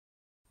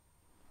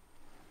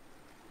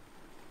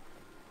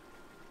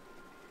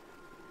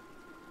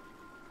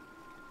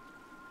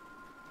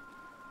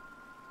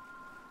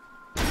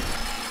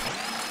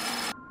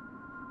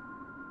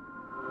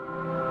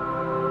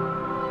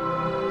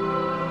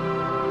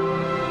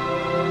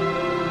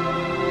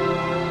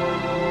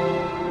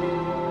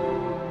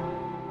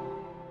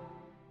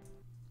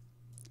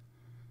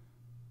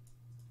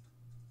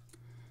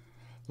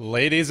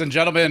Ladies and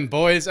gentlemen,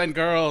 boys and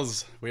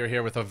girls, we are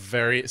here with a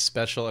very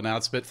special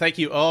announcement. Thank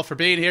you all for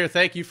being here.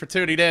 Thank you for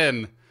tuning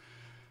in.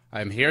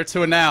 I'm here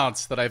to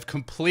announce that I've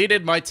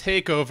completed my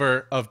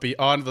takeover of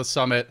Beyond the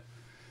Summit.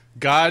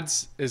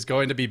 Gods is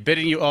going to be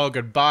bidding you all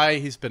goodbye.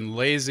 He's been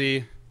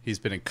lazy. He's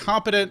been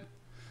incompetent.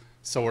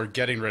 So we're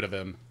getting rid of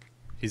him.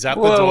 He's at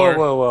the door.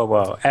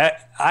 Whoa.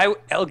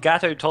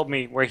 Elgato told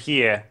me we're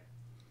here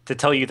to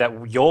tell you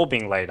that you're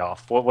being laid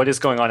off. What is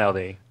going on,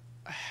 LD?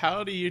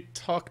 How do you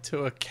talk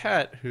to a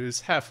cat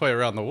who's halfway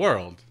around the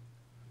world?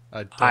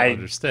 I don't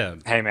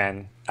understand. Hey,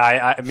 man.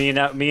 Me and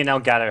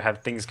Elgato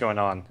have things going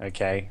on,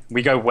 okay?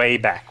 We go way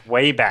back,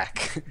 way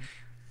back.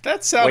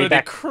 That sounded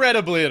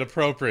incredibly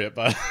inappropriate,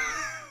 but...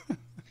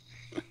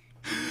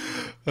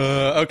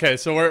 okay,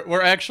 so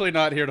we're actually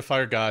not here to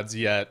fire Gods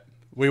yet.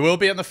 We will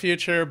be in the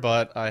future,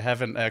 but I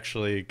haven't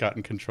actually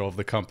gotten control of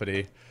the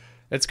company.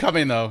 It's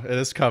coming, though. It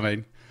is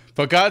coming.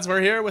 But Gods,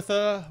 we're here with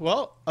a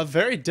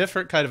very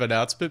different kind of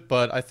announcement,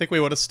 but I think we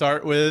want to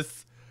start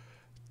with,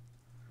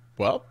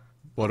 well,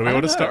 what do we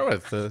want to start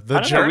with?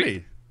 The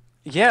journey.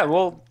 Yeah,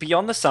 well,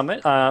 Beyond the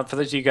Summit, for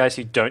those of you guys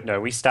who don't know,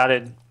 we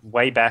started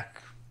way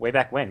back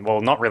when?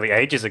 Well, not really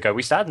ages ago.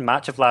 We started in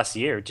March of last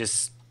year,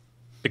 just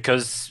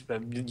because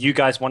you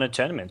guys wanted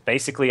tournaments.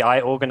 Basically,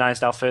 I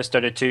organized our first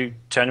Dota 2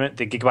 tournament,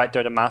 the Gigabyte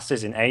Dota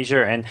Masters in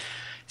Asia, and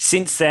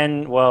since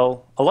then,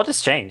 well, a lot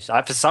has changed.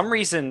 For some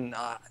reason,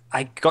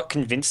 I got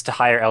convinced to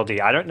hire LD.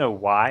 I don't know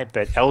why,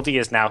 but LD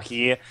is now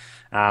here.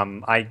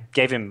 I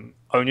gave him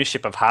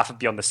ownership of half of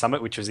Beyond the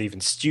Summit, which was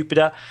even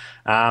stupider.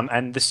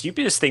 And the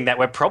stupidest thing that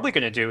we're probably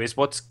going to do is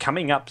what's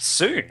coming up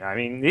soon. I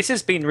mean, this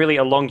has been really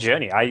a long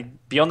journey.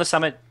 Beyond the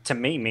Summit to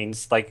me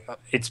means like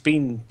it's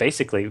been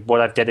basically what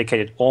I've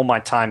dedicated all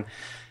my time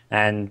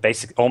and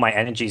basically all my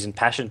energies and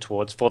passion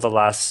towards for the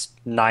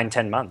last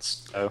 9-10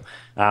 months. So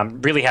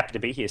really happy to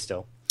be here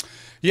still.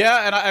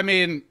 Yeah, and I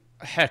mean,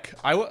 heck,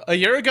 a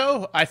year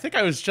ago, I think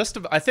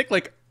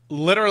like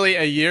literally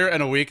a year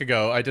and a week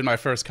ago, I did my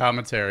first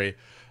commentary.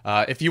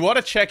 If you want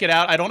to check it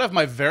out, I don't have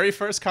my very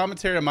first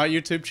commentary on my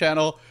YouTube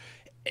channel.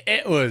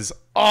 It was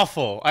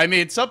awful. I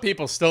mean, some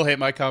people still hate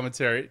my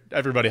commentary.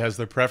 Everybody has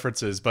their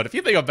preferences, but if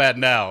you think I'm bad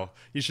now,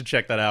 you should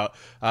check that out.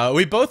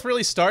 We both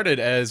really started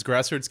as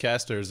grassroots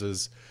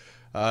casters,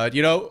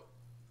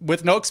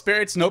 with no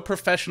experience, no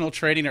professional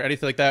training or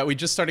anything like that. We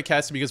just started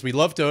casting because we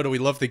love Dota, we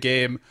love the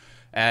game.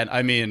 And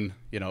I mean,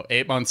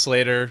 8 months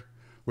later,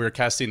 we were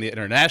casting the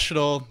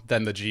International,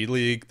 then the G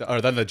League,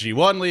 or then the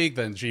G1 League,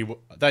 then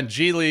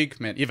G League.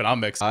 Man, even I'm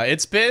mixed.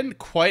 It's been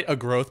quite a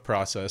growth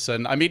process.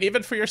 And I mean,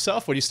 even for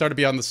yourself, when you started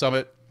Beyond the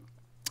Summit,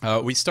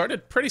 we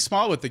started pretty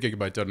small with the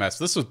Gigabyte Dota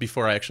Master. This was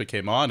before I actually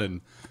came on,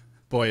 and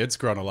boy, it's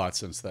grown a lot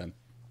since then.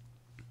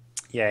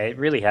 Yeah, it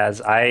really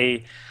has.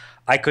 I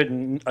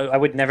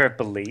would never have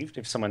believed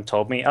if someone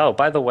told me, oh,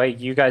 by the way,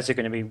 you guys are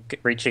going to be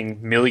reaching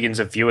millions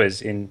of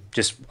viewers in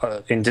just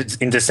in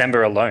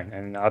December alone.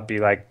 And I'd be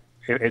like,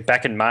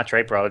 back in March or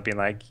April, I'd be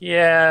like,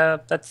 yeah,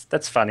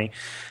 that's funny.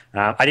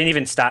 I didn't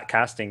even start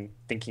casting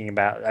thinking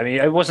about, I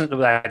mean, it wasn't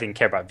that I didn't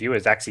care about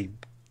viewers. Actually,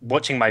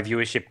 watching my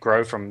viewership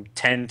grow from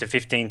 10 to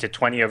 15 to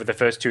 20 over the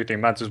first 2 or 3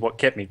 months is what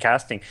kept me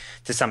casting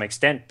to some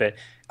extent. But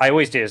I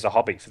always did it as a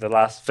hobby. For the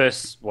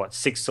first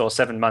 6 or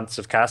 7 months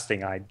of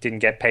casting, I didn't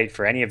get paid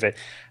for any of it.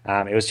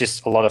 It was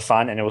just a lot of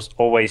fun, and it was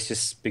always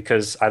just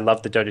because I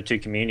love the Dota 2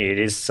 community. It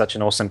is such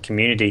an awesome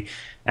community,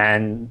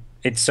 and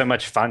it's so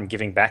much fun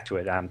giving back to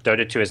it.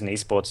 Dota 2 as an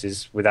esports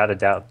is without a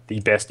doubt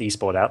the best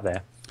esport out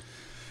there.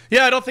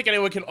 Yeah, I don't think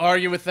anyone can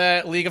argue with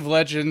that. League of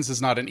Legends is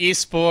not an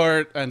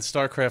esport, and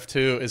StarCraft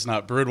 2 is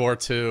not Brood War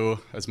 2,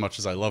 as much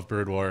as I love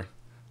Brood War.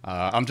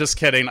 I'm just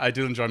kidding. I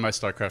do enjoy my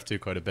StarCraft 2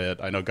 quite a bit.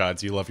 I know,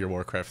 Gods, you love your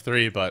Warcraft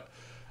 3, but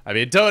I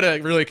mean,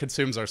 Dota really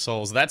consumes our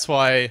souls. That's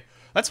why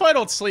I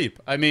don't sleep.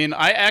 I mean,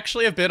 I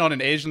actually have been on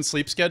an Asian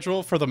sleep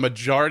schedule for the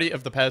majority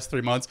of the past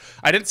 3 months.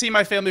 I didn't see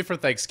my family for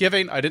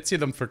Thanksgiving. I didn't see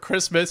them for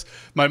Christmas.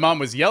 My mom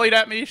was yelling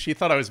at me. She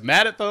thought I was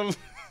mad at them.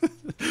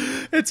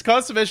 It's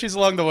caused some issues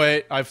along the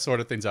way. I've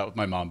sorted things out with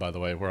my mom, by the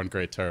way. We're on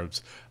great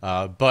terms.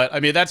 But, I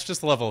mean, that's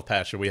just the level of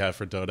passion we have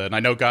for Dota. And I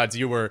know, Gods,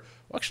 you were...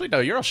 Well, actually, no,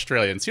 you're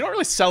Australian, so you don't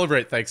really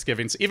celebrate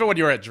Thanksgiving. So even when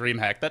you were at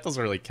DreamHack, that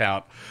doesn't really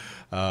count.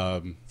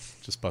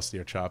 Just busting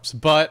your chops.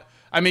 But,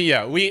 I mean,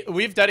 yeah,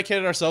 we've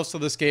dedicated ourselves to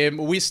this game.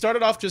 We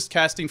started off just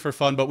casting for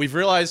fun, but we've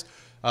realized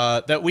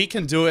that we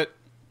can do it,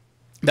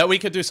 that we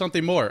could do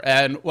something more.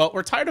 And, well,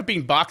 we're tired of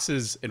being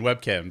boxes in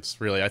webcams,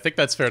 really. I think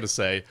that's fair to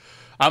say.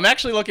 I'm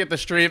actually looking at the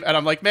stream, and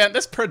I'm like, man,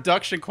 this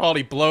production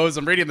quality blows.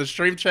 I'm reading the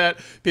stream chat.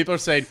 People are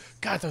saying,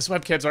 God, those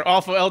webcams are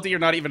awful. LD, you're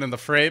not even in the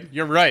frame.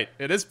 You're right.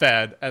 It is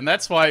bad. And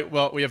that's why,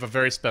 well, we have a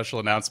very special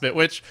announcement,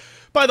 which,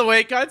 by the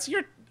way, guys,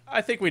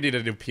 I think we need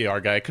a new PR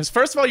guy. Because,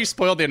 first of all, you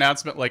spoiled the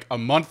announcement like a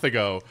month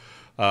ago,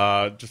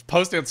 just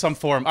posting on some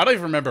forum. I don't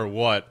even remember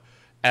what.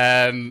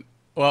 And,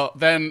 well,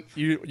 then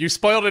you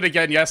spoiled it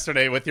again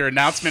yesterday with your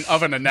announcement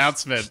of an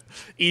announcement,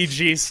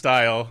 EG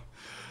style.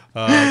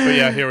 But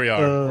yeah, here we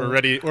are. We're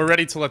ready. We're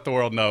ready to let the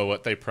world know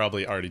what they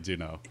probably already do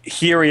know.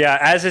 Here we are.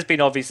 As has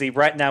been obviously,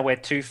 right now we're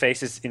two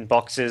faces in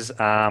boxes.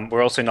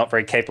 We're also not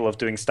very capable of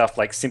doing stuff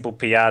like simple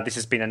PR. This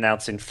has been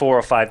announced in 4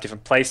 or 5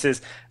 different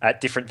places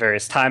at different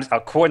various times. Our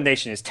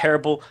coordination is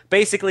terrible.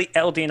 Basically,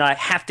 LD and I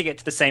have to get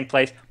to the same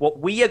place. What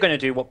we are going to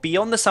do, what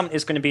Beyond the Summit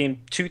is going to be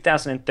in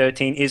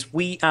 2013, is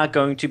we are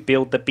going to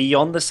build the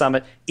Beyond the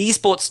Summit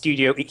esports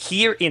studio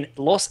here in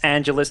Los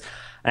Angeles.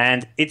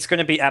 And it's going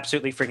to be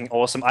absolutely freaking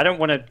awesome. I don't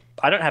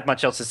have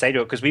much else to say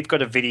to it because we've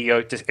got a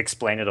video to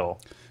explain it all.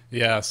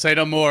 Yeah, say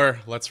no more.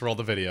 Let's roll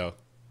the video.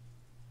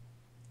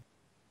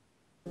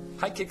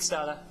 Hi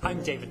Kickstarter,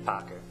 I'm David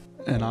Parker.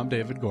 And I'm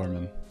David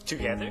Gorman.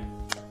 Together,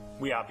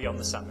 we are Beyond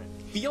the Summit.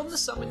 Beyond the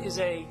Summit is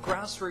a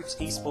grassroots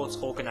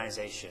esports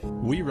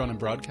organization. We run and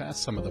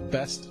broadcast some of the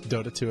best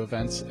Dota 2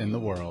 events in the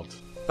world.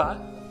 But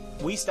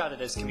we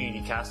started as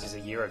community casters a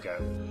year ago.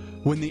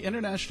 When the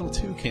International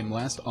 2 came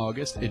last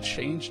August, it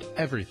changed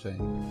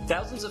everything.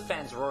 Thousands of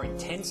fans roaring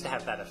tends to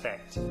have that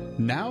effect.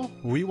 Now,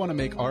 we want to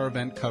make our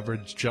event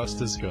coverage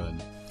just as good.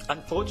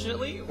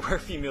 Unfortunately, we're a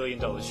few $1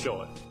 million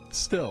short.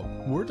 Still,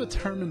 we're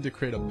determined to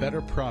create a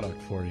better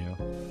product for you.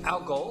 Our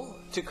goal?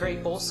 To create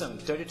awesome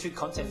Dota 2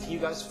 content for you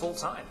guys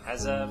full-time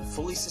as a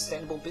fully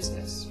sustainable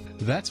business.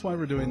 That's why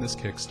we're doing this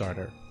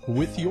Kickstarter.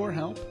 With your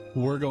help,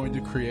 we're going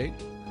to create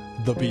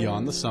the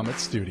Beyond the Summit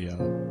Studio.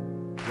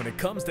 When it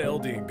comes to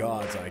LD and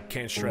Gods, I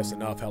can't stress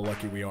enough how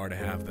lucky we are to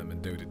have them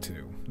in Dota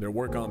 2. Their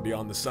work on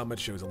Beyond the Summit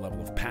shows a level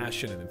of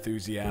passion and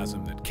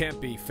enthusiasm that can't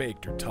be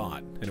faked or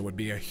taught, and it would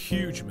be a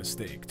huge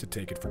mistake to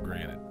take it for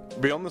granted.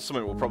 Beyond the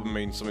Summit will probably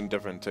mean something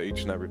different to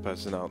each and every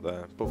person out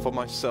there, but for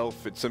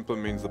myself, it simply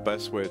means the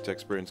best way to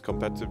experience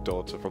competitive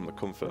Dota from the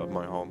comfort of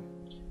my home.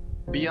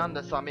 Beyond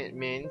the Summit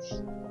means...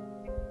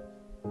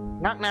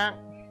 Knock knock.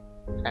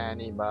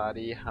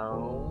 Anybody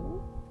home?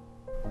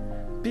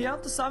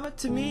 Beyond the Summit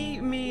to me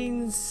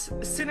means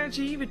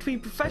synergy between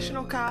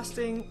professional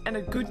casting and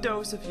a good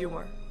dose of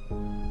humor.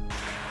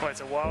 Well, it's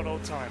a wild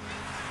old time.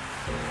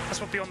 That's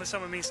what Beyond the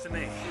Summer means to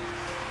me.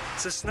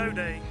 It's a snow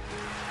day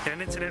in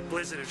an internet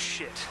blizzard of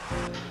shit.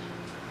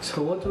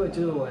 So what do I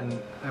do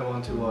when I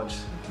want to watch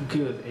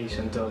good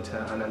Asian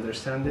Dota and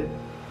understand it?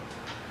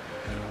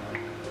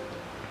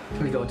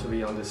 We go to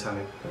Beyond the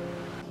Summit.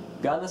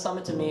 Beyond the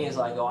Summit to me is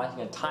like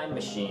watching a time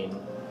machine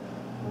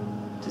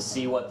to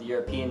see what the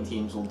European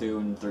teams will do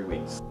in 3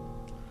 weeks.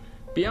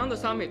 Beyond the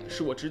Summit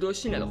是我值得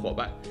信赖的伙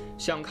伴，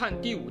想看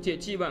第5届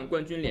G1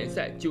 冠军联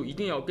赛，就一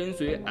定要跟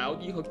随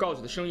LD 和 Gods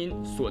的声音，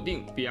锁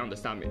定 Beyond the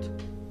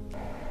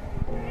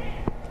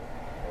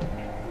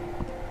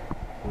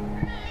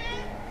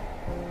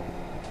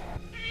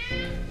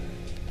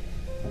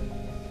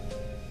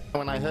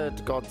Summit。When I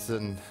heard Gods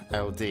and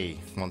LD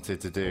wanted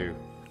to do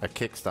a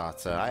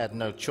Kickstarter, I had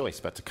no choice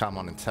but to come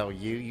on and tell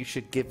you you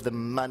should give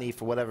them money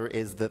for whatever it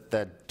is that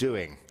they're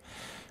doing.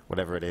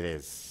 Whatever it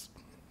is.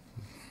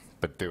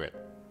 But do it.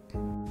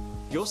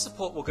 Your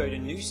support will go to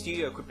new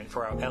studio equipment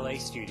for our LA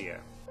studio.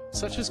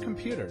 Such as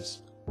computers,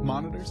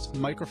 monitors,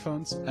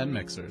 microphones, and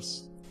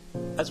mixers.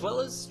 As well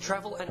as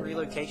travel and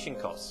relocation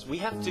costs. We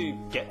have to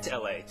get to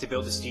LA to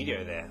build a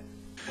studio there.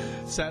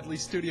 Sadly,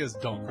 studios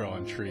don't grow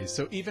on trees,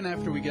 so even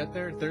after we get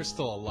there, there's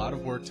still a lot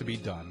of work to be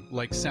done,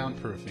 like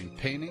soundproofing,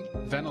 painting,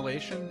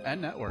 ventilation,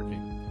 and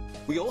networking.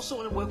 We also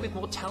want to work with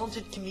more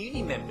talented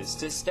community members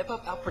to step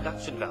up our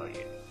production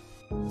value.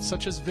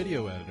 Such as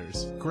video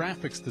editors,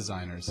 graphics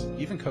designers,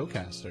 even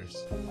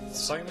co-casters.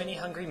 So many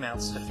hungry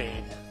mouths to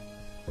feed.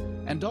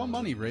 And all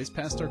money raised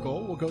past our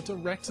goal will go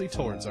directly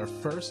towards our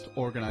first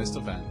organized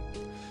event.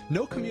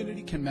 No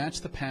community can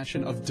match the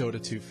passion of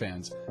Dota 2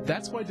 fans.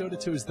 That's why Dota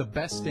 2 is the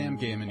best damn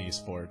game in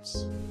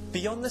esports.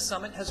 Beyond the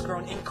Summit has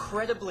grown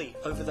incredibly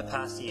over the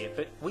past year,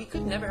 but we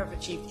could never have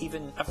achieved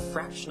even a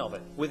fraction of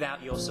it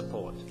without your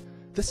support.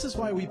 This is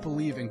why we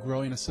believe in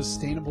growing a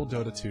sustainable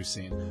Dota 2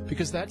 scene,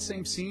 because that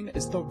same scene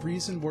is the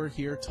reason we're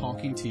here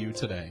talking to you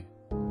today.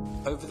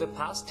 Over the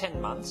past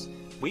 10 months,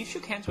 we've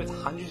shook hands with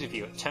hundreds of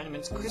you at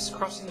tournaments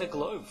crisscrossing the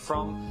globe,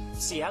 from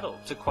Seattle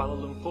to Kuala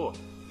Lumpur.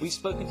 We've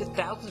spoken to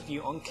thousands of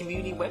you on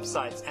community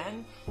websites,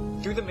 and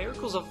through the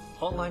miracles of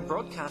online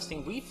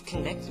broadcasting, we've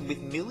connected with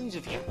millions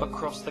of you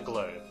across the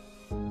globe.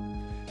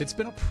 It's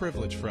been a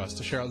privilege for us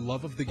to share our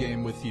love of the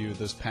game with you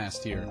this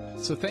past year,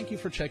 so thank you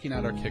for checking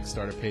out our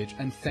Kickstarter page,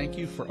 and thank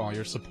you for all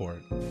your support.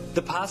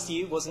 The past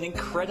year was an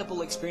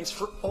incredible experience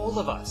for all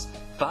of us,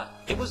 but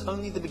it was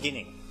only the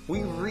beginning.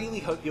 We really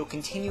hope you'll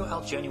continue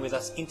our journey with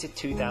us into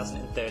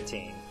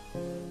 2013.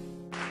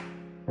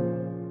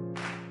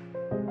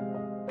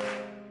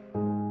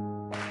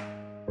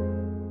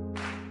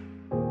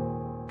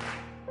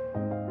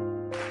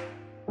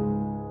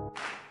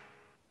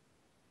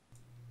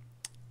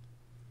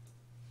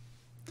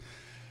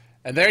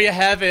 And there you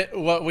have it.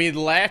 What we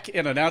lack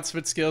in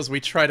announcement skills, we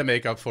try to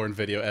make up for in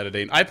video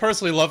editing. I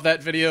personally love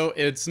that video.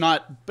 It's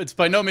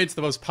by no means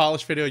the most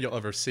polished video you'll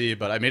ever see,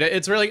 but I mean,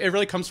 it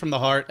really comes from the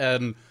heart,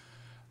 and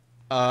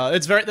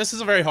this is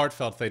a very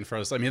heartfelt thing for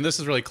us. I mean, this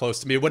is really close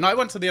to me. When I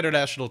went to the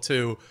International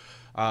 2,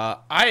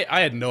 I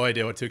had no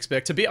idea what to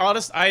expect. To be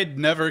honest, I had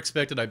never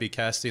expected I'd be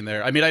casting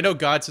there. I mean, I know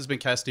Gods has been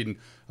casting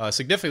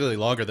significantly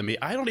longer than me.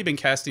 I'd only been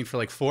casting for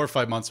like 4 or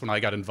 5 months when I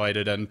got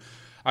invited, and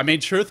I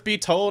mean, truth be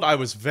told, I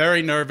was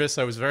very nervous.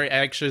 I was very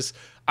anxious.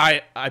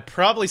 I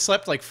probably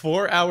slept like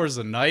 4 hours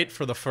a night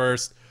for the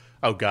first,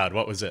 oh God,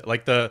 what was it?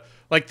 Like the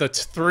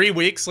 3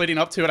 weeks leading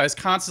up to it. I was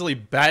constantly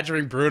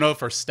badgering Bruno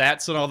for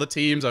stats on all the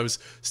teams. I was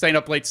staying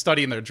up late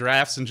studying their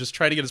drafts and just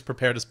trying to get as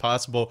prepared as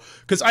possible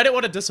because I didn't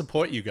want to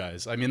disappoint you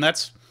guys. I mean,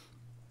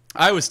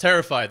 I was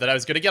terrified that I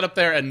was going to get up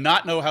there and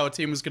not know how a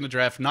team was going to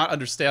draft, not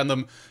understand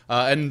them,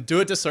 and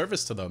do a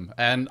disservice to them.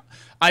 And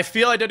I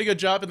feel I did a good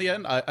job in the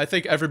end. I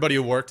think everybody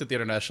who worked at the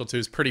International 2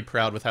 is pretty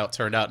proud with how it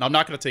turned out. And I'm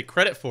not going to take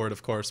credit for it,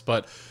 of course,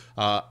 but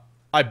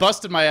I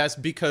busted my ass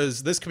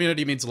because this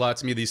community means a lot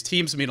to me. These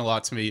teams mean a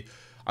lot to me.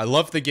 I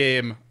love the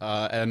game,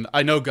 and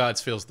I know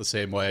Gods feels the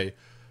same way.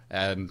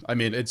 And I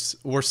mean,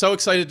 we're so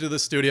excited to do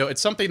this studio.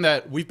 It's something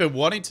that we've been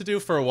wanting to do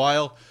for a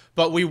while,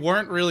 but we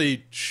weren't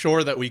really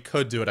sure that we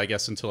could do it, I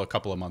guess, until a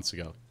couple of months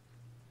ago.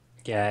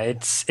 Yeah,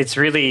 it's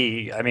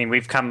really, I mean,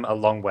 we've come a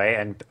long way,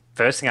 and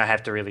first thing I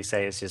have to really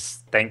say is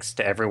just thanks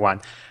to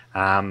everyone.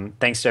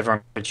 Thanks to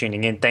everyone for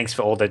tuning in. Thanks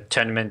for all the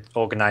tournament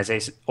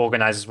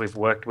organizers we've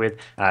worked with,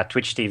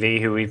 Twitch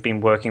TV, who we've been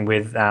working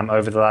with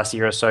over the last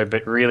year or so.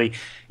 But really,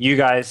 you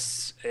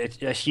guys,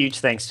 a huge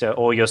thanks to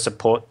all your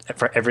support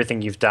for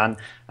everything you've done,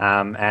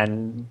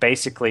 and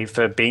basically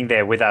for being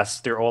there with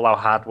us through all our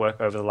hard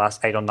work over the last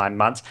 8 or 9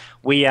 months.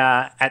 We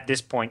are, at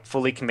this point,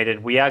 fully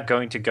committed. We are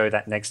going to go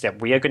that next step.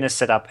 We are going to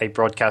set up a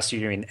broadcast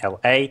studio in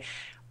LA.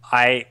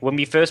 When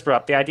we first brought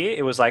up the idea,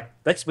 it was like,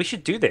 we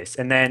should do this.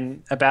 And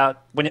then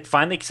when it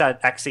finally started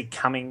actually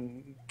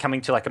coming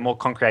to like a more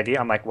concrete idea,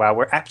 I'm like, wow,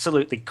 we're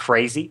absolutely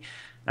crazy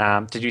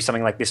to do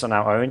something like this on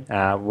our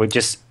own. We're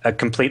just a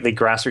completely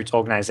grassroots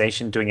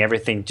organization doing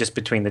everything just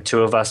between the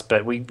two of us.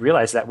 But we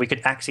realized that we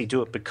could actually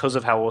do it because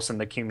of how awesome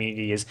the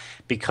community is,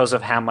 because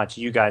of how much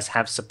you guys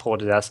have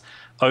supported us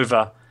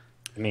over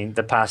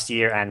the past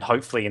year and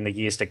hopefully in the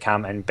years to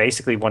come. And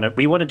basically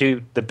we want to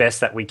do the best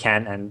that we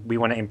can, and we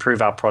want to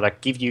improve our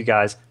product, give you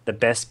guys the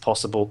best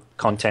possible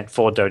content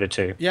for Dota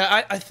 2.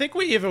 Yeah, I think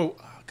we even,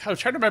 I'm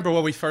trying to remember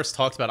what we first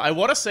talked about. I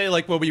want to say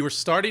like when we were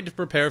starting to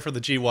prepare for the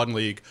G1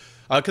 League,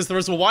 because there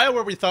was a while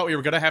where we thought we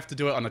were going to have to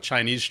do it on a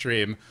Chinese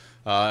stream,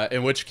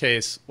 in which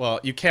case, well,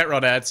 you can't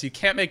run ads, you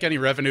can't make any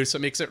revenue, so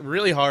it makes it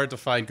really hard to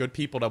find good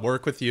people to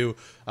work with you,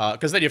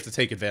 because then you have to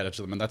take advantage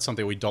of them, and that's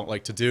something we don't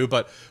like to do.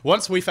 But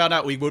once we found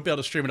out we would be able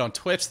to stream it on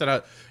Twitch,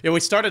 then we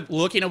started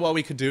looking at what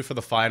we could do for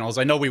the finals.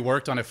 I know we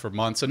worked on it for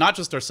months, and not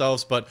just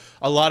ourselves, but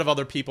a lot of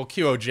other people.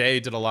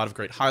 QOJ did a lot of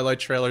great highlight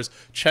trailers.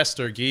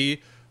 Chester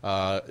Gee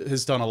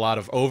has done a lot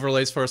of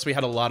overlays for us. We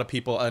had a lot of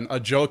people, and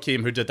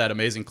Joachim, who did that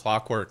amazing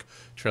Clockwork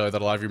trailer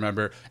that a lot of you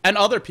remember, and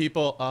other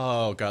people.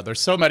 Oh god, there's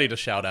so many to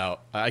shout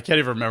out. I can't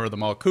even remember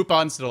them all.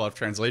 Coupons did a lot of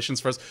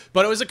translations for us,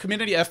 but it was a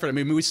community effort. I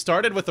mean, we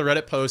started with the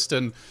Reddit post,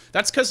 and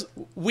that's because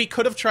we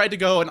could have tried to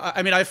go, and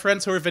I mean, I have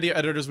friends who are video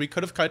editors. We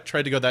could have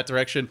tried to go that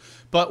direction,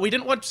 but we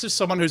didn't want just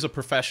someone who's a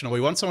professional.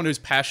 We want someone who's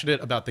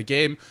passionate about the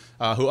game,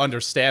 who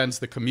understands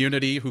the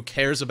community, who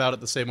cares about it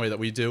the same way that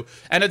we do.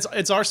 And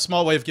it's our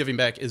small way of giving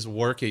back is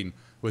working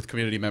with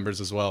community members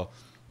as well.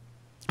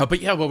 But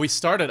yeah, when we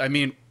started, I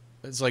mean,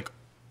 it's like,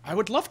 I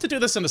would love to do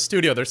this in a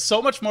studio. There's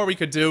so much more we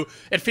could do.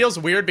 It feels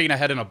weird being a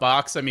head in a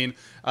box. I mean,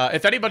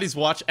 if anybody's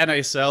watched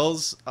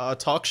NASL's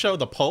talk show,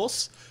 The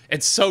Pulse,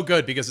 it's so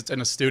good because it's in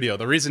a studio.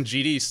 The reason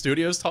GD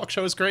Studios talk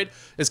show is great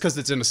is because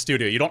it's in a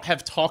studio. You don't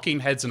have talking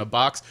heads in a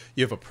box.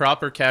 You have a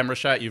proper camera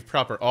shot. You have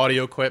proper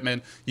audio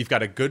equipment. You've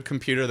got a good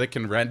computer that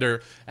can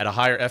render at a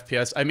higher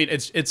FPS. I mean,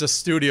 it's a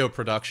studio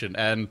production,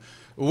 and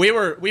we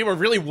were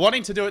really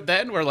wanting to do it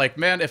then. We're like,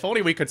 man, if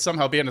only we could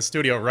somehow be in a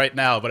studio right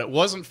now, but it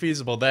wasn't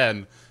feasible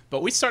then.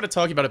 But we started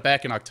talking about it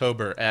back in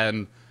October,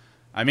 and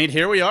I mean,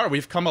 here we are.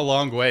 We've come a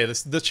long way.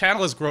 The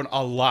channel has grown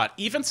a lot.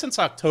 Even since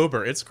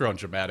October, it's grown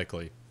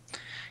dramatically.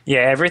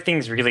 Yeah,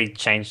 everything's really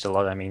changed a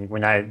lot. I mean,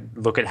 when I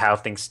look at how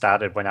things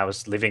started when I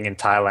was living in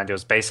Thailand, it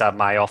was based out of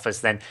my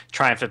office. Then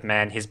Triumph of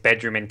Man, his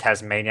bedroom in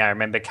Tasmania. I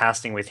remember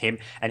casting with him,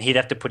 and he'd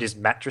have to put his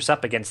mattress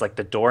up against like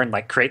the door and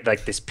like create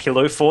like this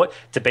pillow fort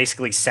to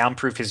basically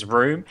soundproof his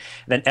room.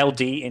 And then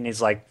LD in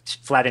his like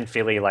flat in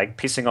Philly, like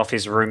pissing off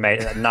his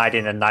roommate night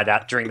in and night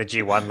out during the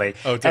G1 League.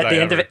 Oh, did At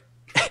the end of it.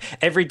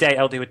 Every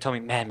day, LD would tell me,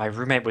 man, my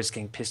roommate was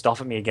getting pissed off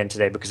at me again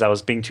today because I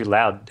was being too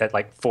loud at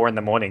like 4 in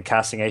the morning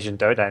casting Asian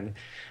Dota. And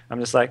I'm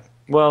just like,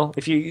 well,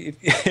 if you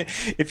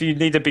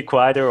need to be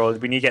quieter or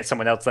we need to get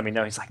someone else, let me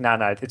know. He's like,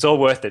 no, it's all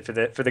worth it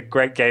for the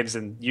great games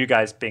and you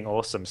guys being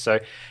awesome. So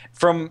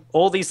from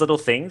all these little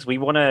things, we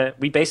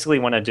basically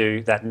want to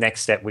do that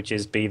next step, which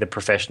is be the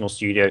professional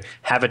studio,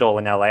 have it all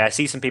in LA. I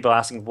see some people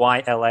asking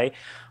why LA.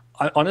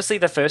 Honestly,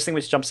 the first thing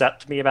which jumps out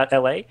to me about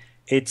LA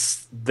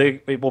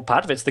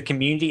part of it's the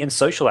community and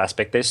social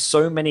aspect. There's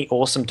so many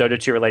awesome Dota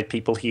 2 related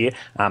people here.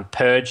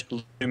 Purge,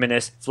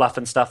 Luminous, Fluff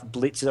and Stuff,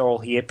 Blitz are all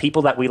here.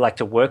 People that we like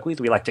to work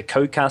with, we like to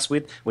co-cast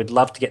with. We'd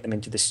love to get them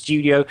into the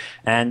studio,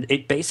 and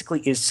it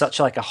basically is such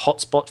like a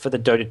hotspot for the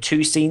Dota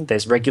 2 scene.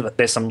 There's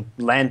some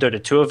LAN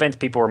Dota 2 events.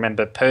 People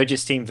remember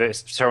Purge's team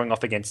showing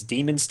off against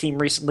Demon's team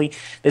recently.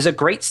 There's a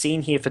great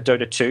scene here for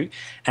Dota 2,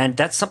 and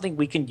that's something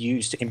we can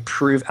use to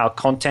improve our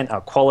content,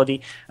 our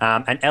quality.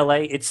 And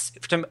LA,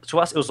 to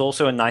us, it was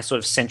also a nice sort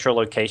of central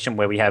location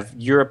where we have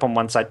Europe on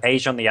one side,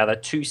 Asia on the other,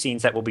 two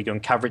scenes that we'll be doing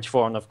coverage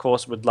for, and of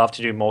course would love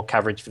to do more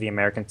coverage for the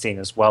American scene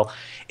as well.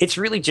 It's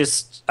really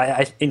just,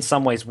 in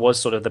some ways, was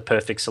sort of the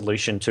perfect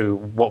solution to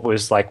what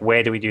was like,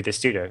 where do we do this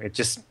studio?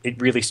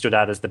 It really stood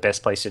out as the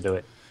best place to do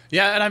it.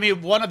 Yeah, and I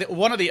mean, one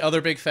of the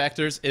other big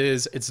factors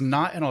is it's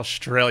not in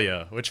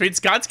Australia, which means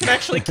Gods can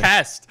actually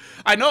cast.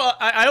 I know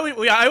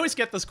I always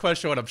get this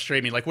question when I'm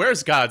streaming, like,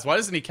 where's Gods? Why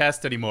doesn't he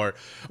cast anymore?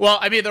 Well,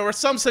 I mean, there were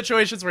some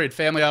situations where he had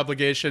family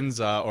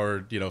obligations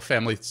or, you know,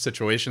 family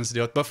situations to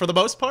deal with, but for the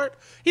most part,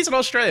 he's in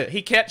Australia.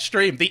 He can't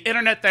stream. The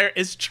internet there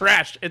is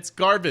trash. It's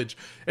garbage.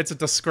 It's a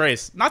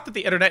disgrace. Not that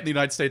the internet in the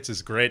United States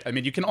is great. I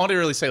mean, you can only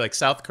really say, like,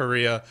 South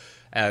Korea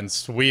and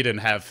Sweden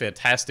have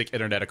fantastic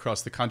internet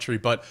across the country,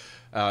 but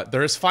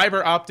there is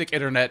fiber optic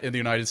internet in the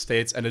United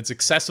States, and it's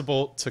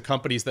accessible to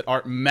companies that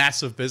aren't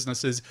massive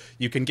businesses.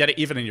 You can get it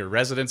even in your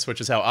residence, which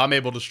is how I'm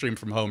able to stream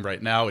from home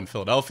right now in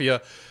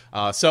Philadelphia.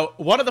 So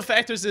one of the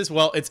factors is,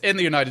 well, it's in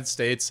the United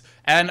States.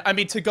 And I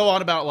mean, to go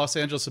on about Los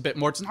Angeles a bit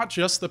more, it's not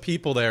just the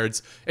people there.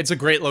 It's a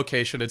great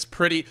location. It's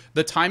pretty,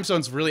 the time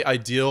zone's really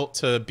ideal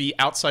to be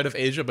outside of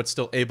Asia, but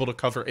still able to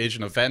cover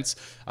Asian events.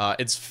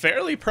 It's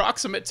fairly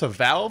proximate to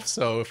Valve.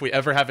 So if we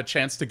ever have a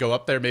chance to go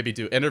up there, maybe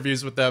do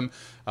interviews with them,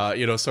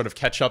 you know, sort of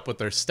catch up with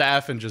their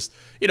staff and just,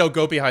 you know,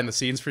 go behind the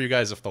scenes for you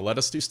guys if they'll let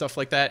us do stuff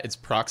like that. It's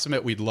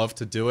proximate. We'd love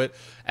to do it.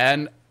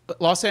 And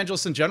Los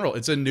Angeles in general,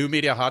 it's a new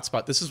media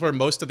hotspot. This is where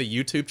most of the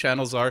YouTube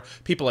channels are.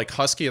 People like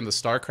Husky and the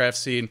StarCraft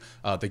scene,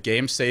 the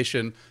Game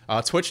Station,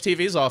 Twitch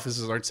TV's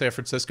offices are in San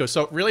Francisco.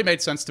 So it really made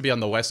sense to be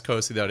on the West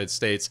Coast of the United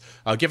States,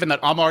 given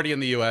that I'm already in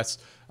the US.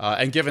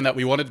 And given that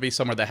we wanted to be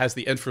somewhere that has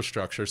the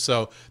infrastructure.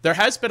 So there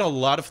has been a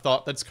lot of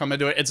thought that's come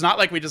into it. It's not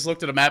like we just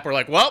looked at a map, we're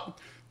like, well,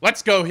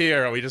 let's go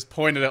here. And we just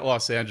pointed at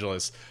Los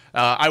Angeles.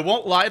 I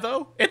won't lie,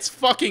 though. It's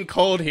fucking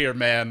cold here,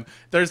 man.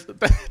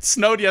 It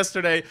snowed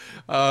yesterday.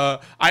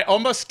 I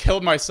almost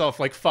killed myself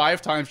like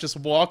 5 times just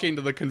walking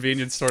to the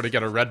convenience store to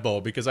get a Red Bull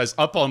because I was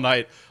up all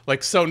night,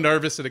 like so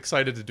nervous and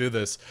excited to do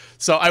this.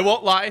 So I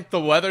won't lie. The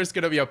weather's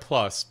going to be a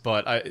plus,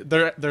 but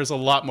there's a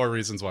lot more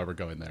reasons why we're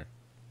going there.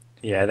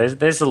 Yeah,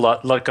 there's a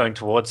lot going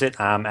towards it,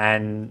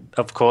 and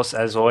of course,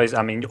 as always,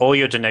 I mean, all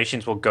your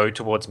donations will go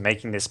towards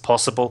making this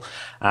possible.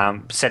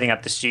 Setting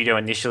up the studio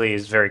initially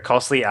is very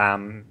costly.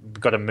 We've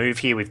got to move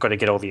here, we've got to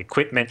get all the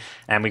equipment,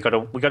 and we've got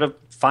to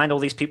find all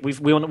these people.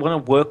 We want to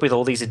work with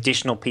all these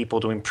additional people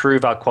to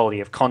improve our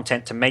quality of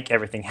content to make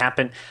everything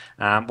happen.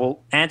 We'll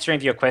answer any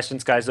of your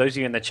questions, guys. Those of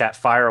you in the chat,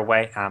 fire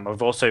away.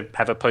 We've also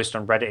have a post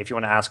on Reddit if you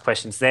want to ask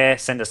questions there.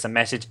 Send us a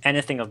message,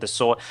 anything of the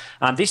sort.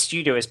 This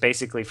studio is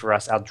basically for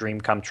us our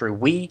dream come true.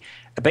 We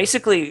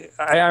basically,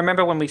 I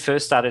remember when we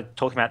first started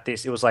talking about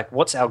this, it was like,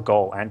 what's our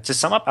goal? And to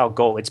sum up our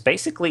goal, it's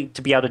basically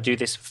to be able to do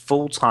this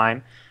full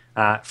time.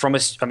 It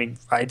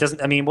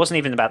wasn't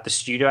even about the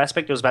studio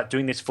aspect. It was about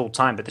doing this full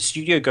time, but the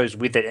studio goes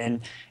with it, and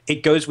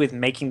it goes with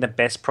making the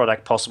best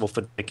product possible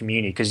for the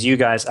community. Because you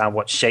guys are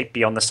what shaped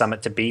Beyond the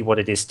Summit to be what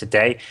it is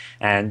today,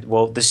 and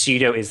well, the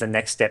studio is the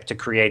next step to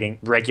creating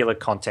regular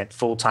content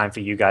full time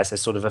for you guys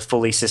as sort of a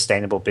fully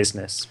sustainable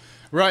business.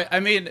 Right. I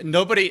mean,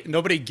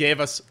 nobody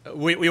gave us.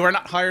 We were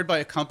not hired by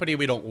a company.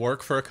 We don't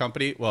work for a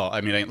company. Well,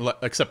 I mean,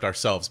 except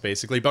ourselves,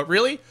 basically. But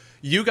really,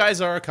 you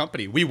guys are a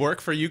company. We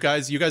work for you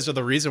guys. You guys are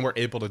the reason we're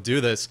able to do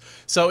this.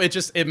 So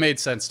it made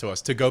sense to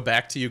us to go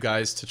back to you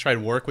guys, to try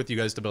and work with you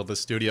guys to build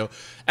this studio.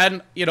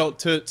 And, you know,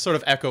 to sort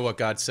of echo what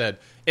God said,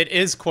 it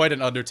is quite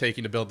an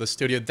undertaking to build this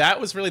studio. That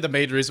was really the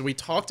main reason. We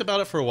talked about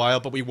it for a while,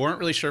 but we weren't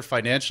really sure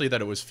financially that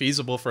it was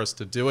feasible for us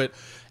to do it.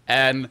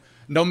 And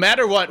no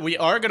matter what, we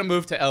are going to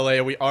move to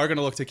LA. We are going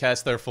to look to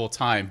cast there full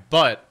time.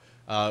 But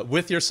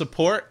with your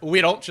support,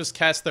 we don't just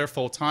cast there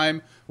full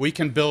time. We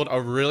can build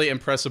a really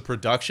impressive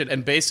production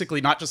and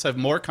basically not just have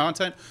more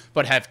content,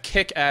 but have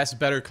kick-ass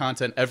better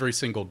content every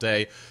single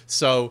day.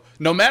 So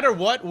no matter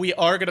what, we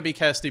are going to be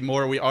casting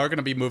more. We are going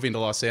to be moving to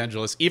Los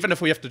Angeles, even if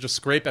we have to just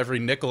scrape every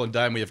nickel and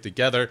dime we have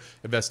together,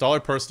 invest all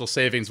our personal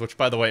savings, which,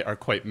 by the way, are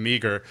quite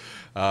meager.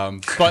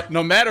 But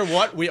no matter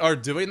what, we are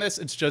doing this.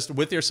 It's just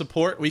with your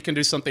support, we can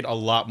do something a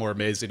lot more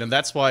amazing. And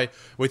that's why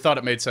we thought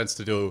it made sense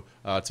to do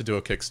a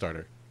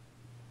Kickstarter.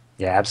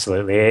 Yeah,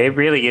 absolutely. It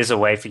really is a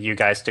way for you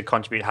guys to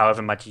contribute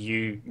however much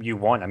you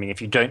want. I mean,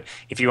 if you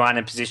aren't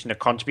in a position to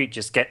contribute,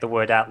 just get the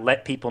word out,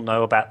 let people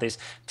know about this,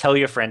 tell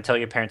your friend, tell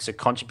your parents to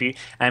contribute,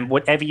 and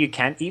whatever you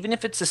can, even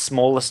if it's the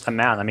smallest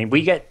amount. I mean,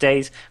 we get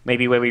days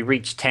maybe where we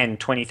reach 10,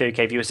 20,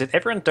 30K viewers. If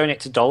everyone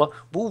donates $1,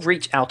 we'll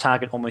reach our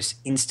target almost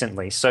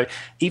instantly. So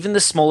even the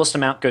smallest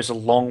amount goes a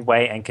long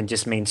way and can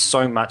just mean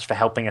so much for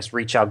helping us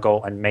reach our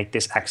goal and make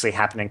this actually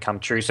happen and come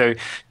true. So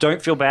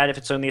don't feel bad if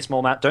it's only a small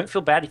amount. Don't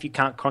feel bad if you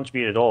can't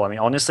contribute at all. I mean,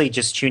 honestly,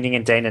 just tuning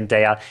in day in and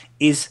day out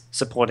is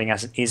supporting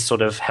us and is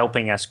sort of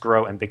helping us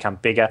grow and become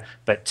bigger.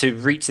 But to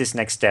reach this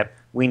next step,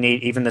 we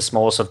need even the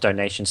smallest of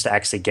donations to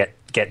actually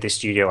get this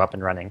studio up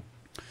and running.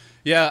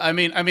 Yeah, I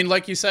mean,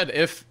 like you said,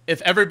 if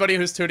everybody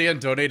who's tuning in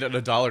donated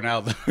 $1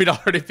 now, we'd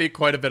already be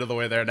quite a bit of the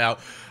way there now.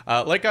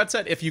 Like God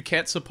said, if you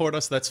can't support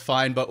us, that's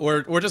fine. But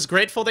we're just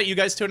grateful that you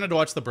guys tune in to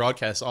watch the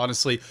broadcast.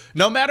 Honestly,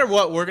 no matter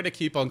what, we're gonna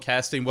keep on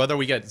casting, whether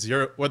we get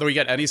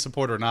any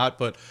support or not.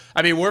 But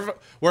I mean,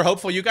 we're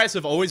hopeful. You guys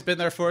have always been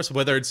there for us,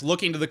 whether it's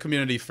looking to the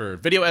community for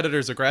video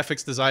editors or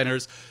graphics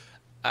designers.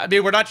 I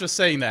mean, we're not just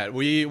saying that.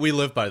 We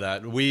live by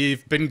that.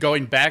 We've been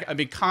going back. I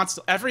mean,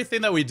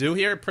 everything that we do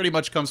here pretty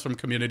much comes from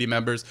community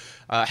members.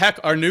 Heck,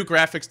 our new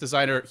graphics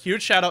designer,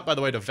 huge shout out, by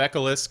the way, to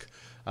Vekalisk,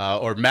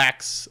 or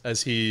Max,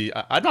 as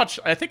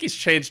I think he's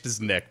changed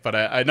his nick, but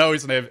I know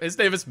his name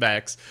is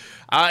Max.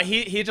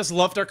 He just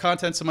loved our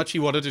content so much he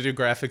wanted to do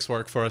graphics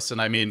work for us,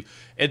 and I mean,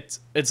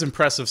 it's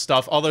impressive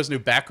stuff. All those new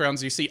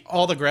backgrounds you see,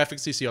 all the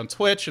graphics you see on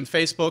Twitch and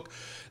Facebook.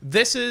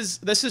 This is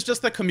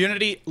just the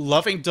community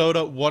loving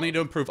Dota, wanting to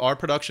improve our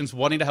productions,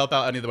 wanting to help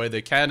out any way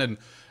they can, and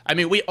I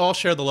mean, we all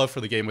share the love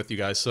for the game with you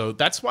guys, so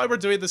that's why we're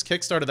doing this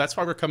Kickstarter. That's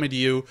why we're coming to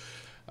you,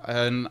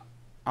 and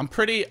I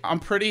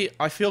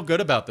feel good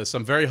about this.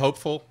 I'm very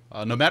hopeful.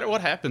 No matter what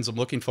happens, I'm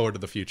looking forward to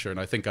the future, and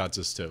I think God's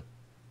is too.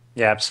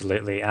 Yeah,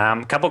 absolutely.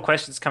 A couple of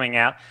questions coming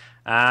out.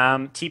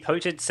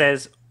 T-Poted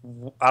says,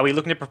 are we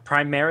looking to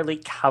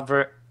primarily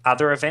cover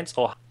other events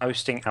or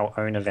hosting our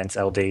own events,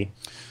 LD?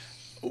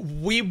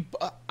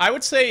 I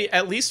would say,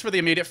 at least for the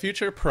immediate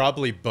future,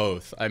 probably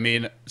both. I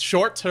mean,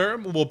 short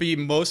term, we'll be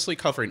mostly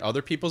covering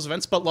other people's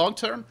events, but long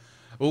term,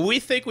 we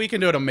think we can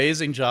do an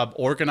amazing job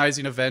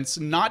organizing events,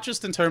 not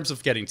just in terms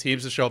of getting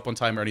teams to show up on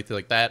time or anything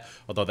like that,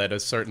 although that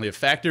is certainly a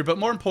factor, but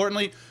more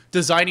importantly,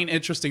 designing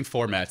interesting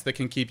formats that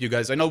can keep you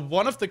guys. I know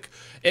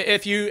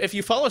if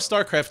you follow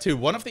StarCraft 2,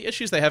 one of the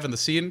issues they have in the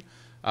scene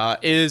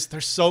is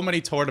there's so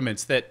many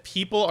tournaments that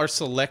people are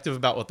selective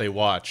about what they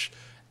watch,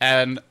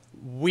 and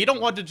we don't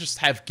want to just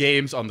have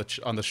games on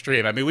the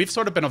stream. I mean, we've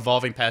sort of been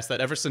evolving past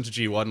that ever since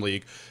G1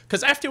 League.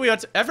 Because after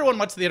everyone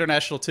went to the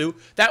International 2,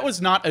 that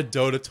was not a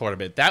Dota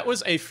tournament. That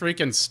was a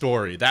freaking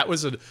story.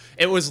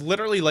 It was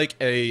literally like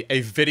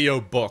a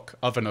video book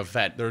of an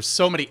event. There were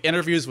so many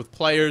interviews with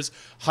players,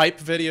 hype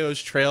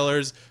videos,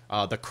 trailers,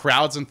 the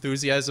crowd's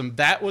enthusiasm.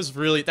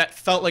 That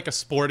felt like a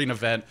sporting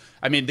event.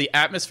 I mean, the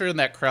atmosphere in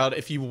that crowd,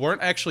 if you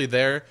weren't actually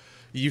there,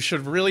 you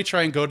should really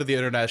try and go to the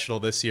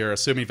International this year,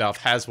 assuming Valve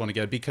has one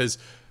again, because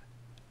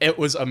it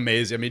was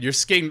amazing. I mean, your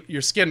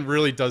skin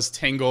really does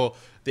tingle.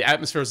 The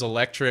atmosphere is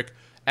electric,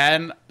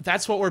 and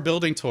that's what we're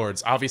building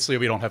towards. Obviously,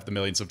 we don't have the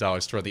millions of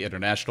dollars toward the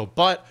International,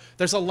 but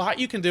there's a lot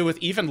you can do with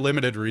even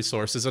limited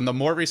resources, and the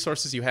more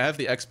resources you have,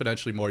 the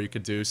exponentially more you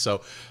can do.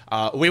 So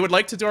we would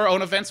like to do our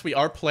own events. We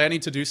are planning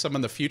to do some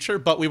in the future,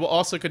 but we will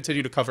also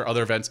continue to cover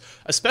other events,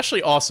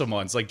 especially awesome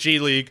ones like G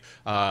League,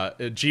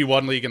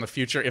 G1 League in the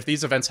future. If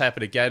these events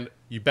happen again,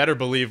 you better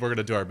believe we're going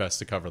to do our best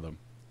to cover them.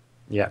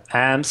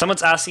 Yeah.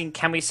 Someone's asking,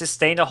 can we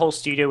sustain a whole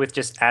studio with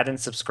just ad and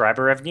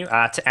subscriber revenue?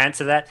 To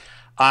answer that,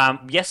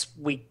 yes,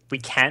 we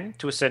can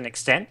to a certain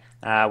extent.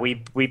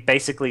 We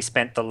basically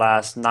spent the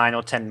last 9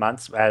 or 10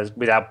 months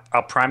with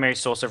our primary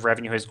source of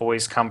revenue has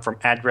always come from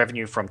ad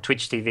revenue from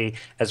Twitch TV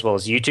as well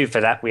as YouTube. For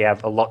that, we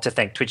have a lot to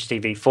thank Twitch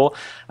TV for.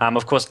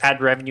 Of course,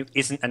 ad revenue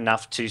isn't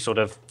enough to sort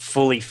of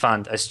fully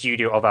fund a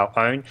studio of our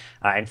own.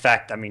 In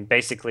fact, I mean,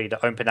 basically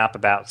to open up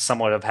about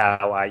somewhat of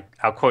how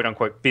our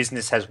quote-unquote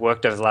business has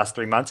worked over the last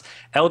 3 months,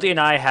 LD and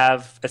I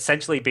have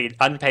essentially been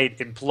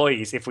unpaid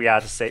employees, if we are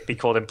to be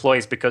called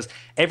employees, because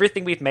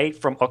everything we've made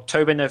from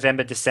October,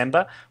 November,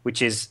 December,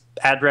 which is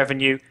ad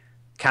revenue,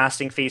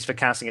 casting fees for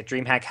casting at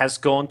DreamHack, has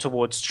gone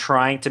towards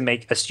trying to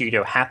make a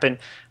studio happen.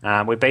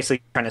 We're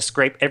basically trying to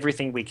scrape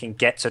everything we can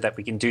get so that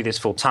we can do this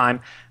full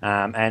time,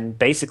 and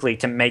basically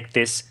to make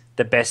this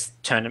the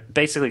best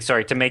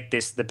to make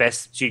this the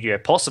best studio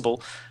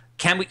possible.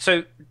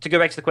 So to go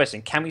back to the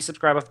question, can we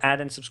subscribe off ad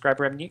and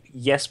subscriber revenue?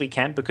 Yes, we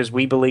can, because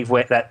we believe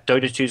that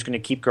Dota 2 is going to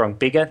keep growing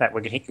bigger, that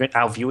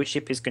our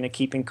viewership is going to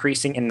keep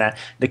increasing, and that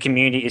the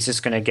community is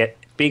just going to get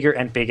bigger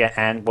and bigger.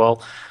 And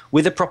well,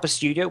 with a proper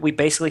studio, we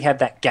basically have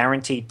that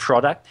guaranteed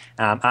product.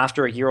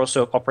 After a year or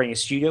so of operating a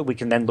studio, we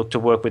can then look to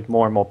work with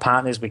more and more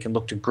partners. We can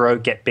look to grow,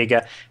 get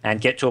bigger,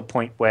 and get to a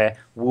point where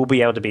we'll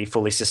be able to be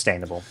fully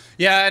sustainable.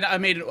 Yeah, and I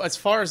mean, as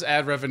far as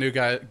ad revenue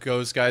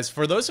goes, guys,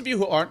 for those of you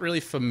who aren't really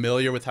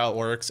familiar with how it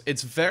works,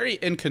 it's very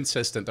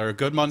inconsistent. There are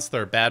good months,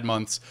 there are bad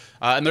months,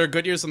 and there are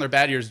good years and there are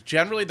bad years.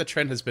 Generally, the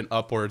trend has been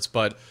upwards,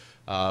 but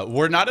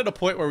we're not at a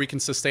point where we can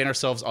sustain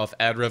ourselves off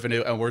ad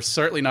revenue, and we're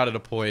certainly not at a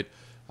point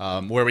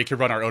where we can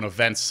run our own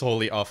events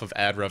solely off of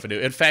ad revenue.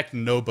 In fact,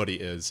 nobody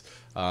is.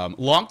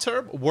 Long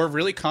term, we're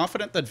really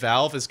confident that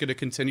Valve is going to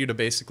continue to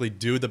basically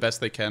do the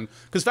best they can,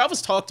 because Valve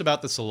has talked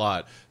about this a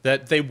lot,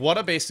 that they want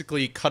to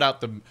basically cut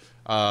out the...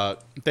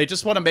 they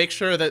just want to make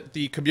sure that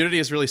the community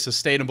is really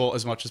sustainable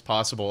as much as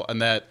possible,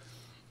 and that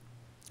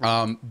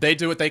they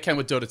do what they can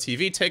with Dota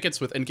TV tickets,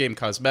 with in-game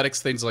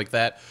cosmetics, things like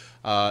that,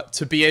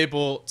 to be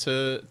able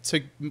to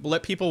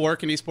let people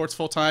work in esports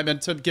full-time,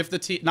 and to give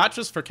the not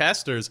just for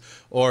casters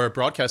or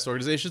broadcast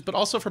organizations, but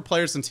also for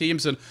players and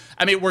teams. And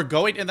I mean, we're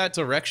going in that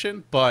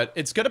direction, but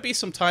it's going to be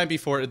some time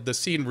before the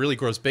scene really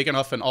grows big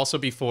enough, and also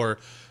before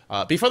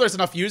there's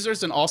enough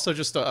users, and also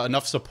just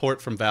enough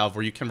support from Valve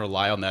where you can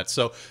rely on that.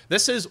 So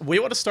we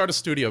want to start a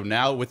studio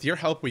now. With your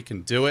help, we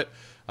can do it,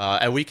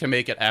 and we can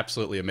make it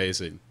absolutely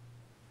amazing.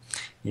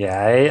 Yeah,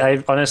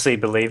 I honestly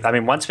believe, I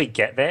mean, once we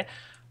get there,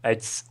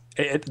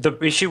 the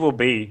issue will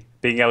be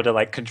being able to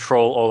like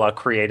control all our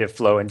creative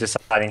flow and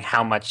deciding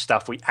how much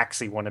stuff we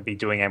actually want to be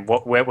doing and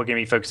where we're going to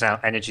be focusing our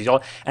energies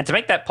on. And to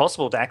make that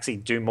possible, to actually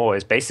do more,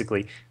 is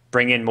basically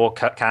bring in more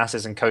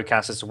casters and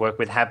co-casters to work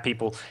with, have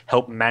people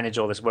help manage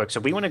all this work. So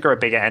we want to grow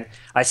bigger. And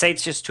I say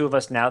it's just two of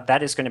us now.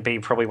 That is going to be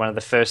probably one of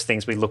the first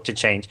things we look to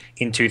change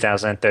in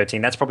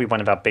 2013. That's probably one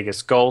of our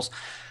biggest goals.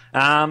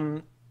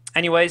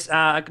 Anyways,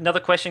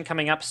 another question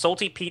coming up.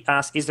 Salty Pete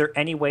asks, is there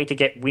any way to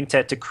get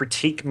Winter to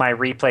critique my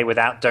replay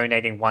without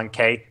donating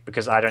 1K,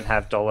 because I don't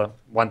have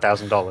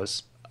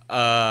 $1,000?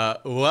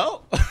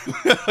 Well,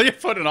 you're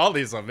putting all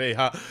these on me,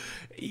 huh?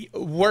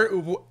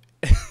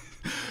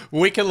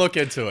 We can look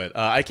into it.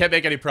 I can't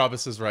make any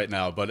promises right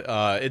now, but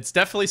it's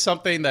definitely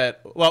something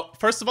that, well,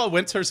 first of all,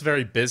 Winter's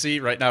very busy.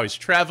 Right now he's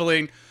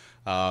traveling.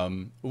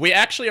 We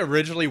actually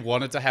originally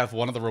wanted to have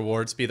one of the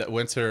rewards be that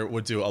Winter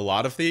would do a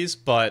lot of these,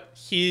 but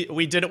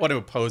we didn't want to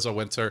impose on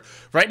Winter.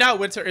 Right now,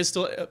 Winter is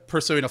still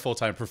pursuing a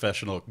full-time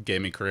professional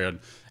gaming career, and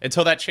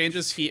until that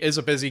changes, he is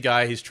a busy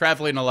guy. He's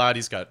traveling a lot.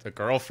 He's got a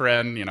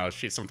girlfriend. You know,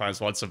 she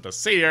sometimes wants him to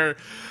see her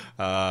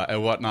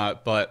and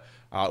whatnot. But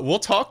we'll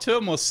talk to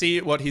him. We'll see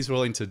what he's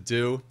willing to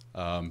do.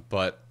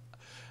 But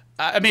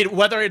I mean,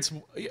 whether it's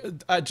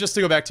just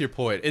to go back to your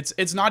point,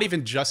 it's not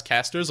even just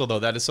casters, although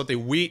that is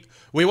something we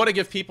want to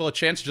give people a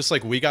chance, just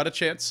like we got a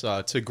chance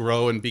to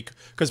grow and be,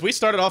 because we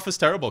started off as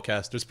terrible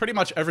casters. Pretty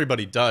much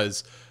everybody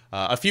does.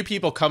 A few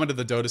people come into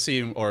the Dota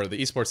scene or the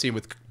esports scene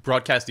with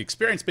broadcasting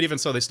experience, but even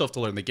so, they still have to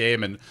learn the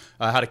game and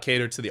how to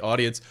cater to the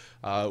audience.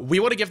 We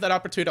want to give that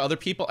opportunity to other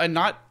people, and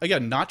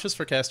not just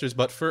for casters,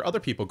 but for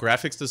other people,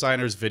 graphics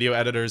designers, video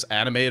editors,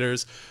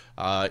 animators.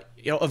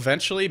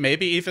 Eventually,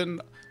 maybe even.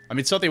 I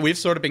mean, something we've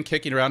sort of been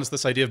kicking around is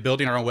this idea of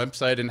building our own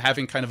website and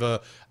having kind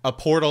of a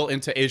portal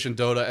into Asian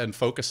Dota and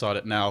focus on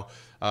it now.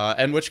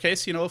 In which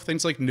case,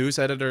 things like news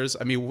editors.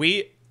 I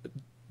mean,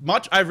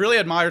 I really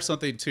admire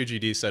something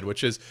 2GD said,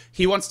 which is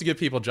he wants to give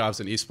people jobs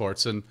in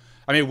esports. And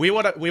I mean, we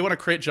want to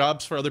create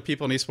jobs for other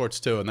people in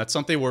esports too. And that's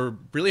something we're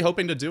really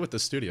hoping to do with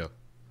this studio.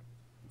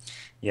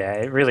 Yeah,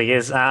 it really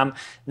is.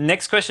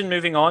 Next question,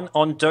 moving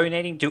on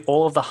donating, do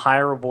all of the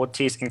higher reward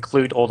tiers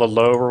include all the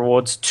lower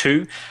rewards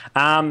too?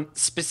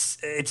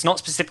 It's not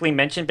specifically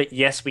mentioned, but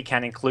yes, we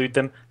can include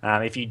them.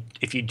 If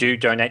you do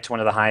donate to one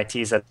of the higher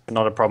tiers, that's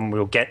not a problem.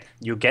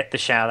 You'll get the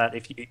shout out.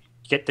 If you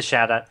get the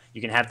shout out, you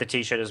can have the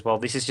t-shirt as well.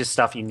 This is just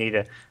stuff you need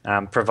to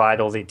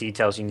provide all the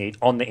details you need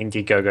on the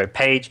Indiegogo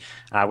page.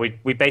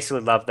 We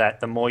basically love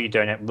that. The more you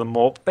donate, the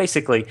more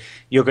basically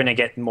you're going to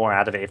get more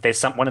out of it. If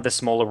there's one of the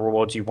smaller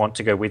rewards you want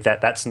to go with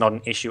that, that's not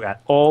an issue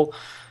at all.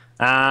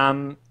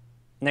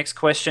 Next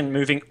question,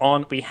 moving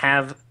on, we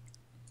have,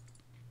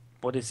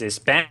 what is this?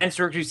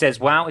 Bansrook, who says,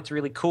 wow, it's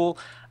really cool.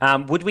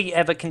 Would we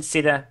ever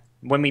consider,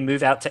 when we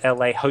move out to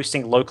LA,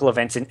 hosting local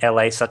events in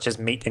LA such as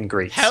meet and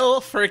greets?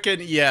 Hell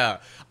freaking yeah.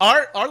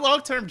 Our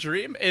long-term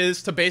dream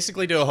is to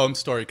basically do a home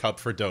story cup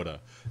for Dota.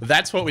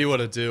 That's what we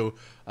want to do.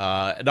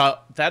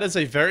 Now, that is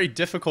a very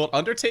difficult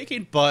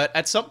undertaking, but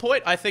at some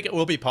point, I think it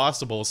will be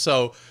possible.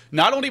 So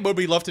not only would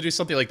we love to do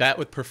something like that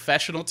with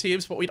professional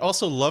teams, but we'd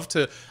also love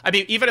to, I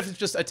mean, even if it's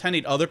just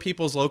attending other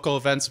people's local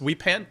events, we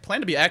plan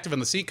to be active in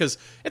the scene because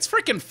it's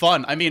freaking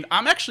fun. I mean,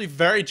 I'm actually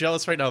very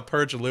jealous right now of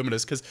Purge and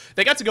Luminous because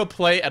they got to go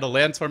play at a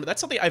LAN tournament.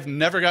 That's something I've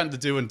never gotten to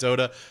do in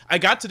Dota. I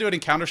got to do it in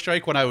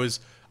Counter-Strike when I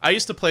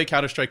used to play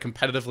Counter-Strike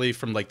competitively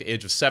from like the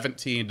age of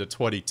 17 to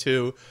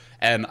 22.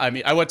 And I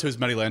mean, I went to as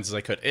many lands as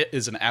I could. It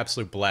is an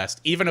absolute blast,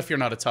 even if you're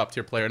not a top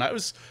tier player. And I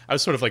was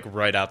sort of like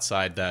right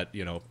outside that,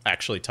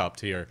 actually top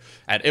tier.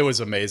 And it was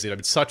amazing. I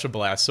mean, such a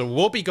blast. So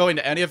we'll be going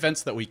to any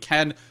events that we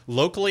can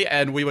locally,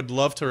 and we would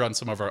love to run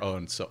some of our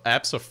own. So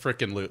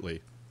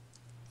abso-freaking-lutely.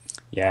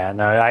 Yeah,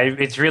 no,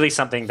 it's really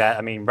something that,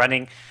 I mean,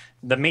 running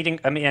the meeting,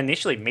 I mean,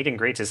 initially meet and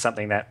greets is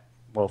something that,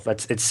 well,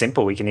 it's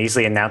simple. We can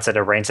easily announce at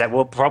a range that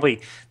we'll probably,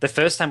 the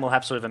first time we'll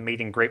have sort of a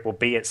meet and greet will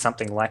be at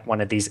something like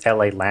one of these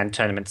LA LAN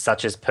tournaments,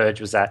 such as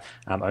Purge was at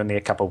only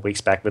a couple of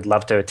weeks back. We'd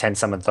love to attend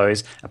some of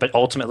those. But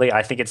ultimately,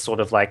 I think it's sort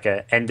of like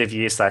a end of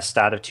year /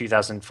 start of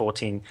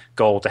 2014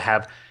 goal to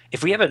have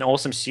if we have an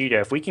awesome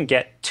studio, if we can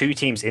get 2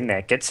 teams in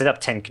there, set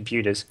up 10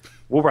 computers,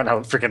 we'll run a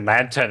freaking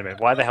LAN tournament.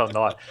 Why the hell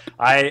not?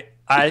 I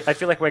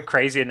feel like we're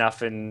crazy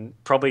enough and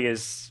probably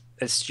as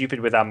stupid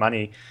with our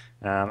money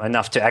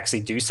enough to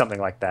actually do something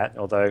like that.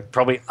 Although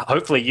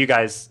hopefully you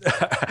guys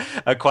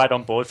are quite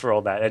on board for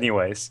all that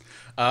anyways.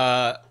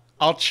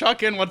 I'll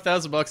chuck in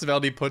 $1,000 if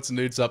LD puts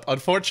nudes up.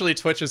 Unfortunately,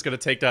 Twitch is going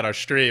to take down our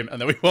stream, and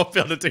then we won't be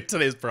able to do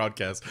today's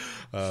broadcast.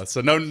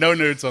 So no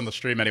nudes on the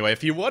stream anyway.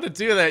 If you want to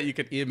do that, you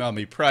can email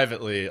me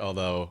privately,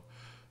 although,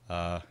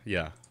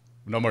 yeah.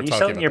 No more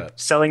talking about that.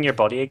 Selling your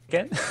body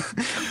again?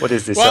 What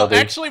is this? Well, LD?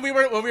 actually,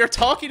 when we were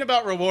talking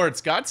about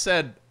rewards, God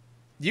said,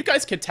 you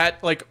guys could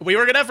we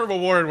were going to have a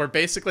reward where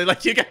basically,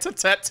 you get to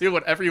tattoo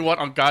whatever you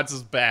want on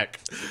Gods' back.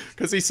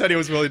 Because he said he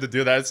was willing to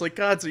do that. It's like,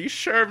 Gods, are you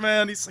sure,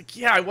 man? He's like,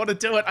 yeah, I want to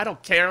do it. I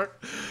don't care.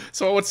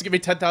 So he wants to give me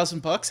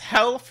 $10,000?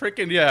 Hell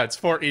freaking yeah, it's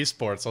for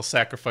esports. I'll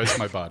sacrifice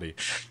my body.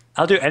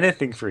 I'll do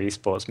anything for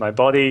esports. My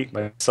body,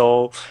 my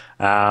soul,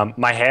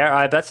 my hair.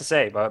 I about to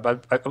say,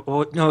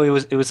 no,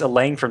 it was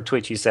Elaine from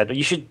Twitch. He said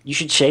you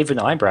should shave an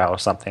eyebrow or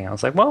something. I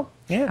was like, well,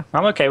 yeah,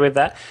 I'm okay with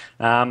that.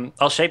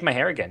 I'll shave my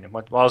hair again.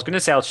 Well, I was going to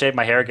say I'll shave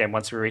my hair again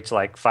once we reach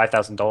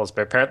 $5,000,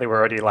 but apparently we're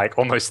already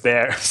almost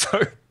there.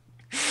 So,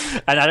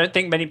 and I don't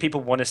think many people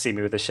want to see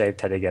me with a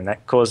shaved head again.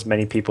 That caused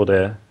many people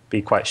to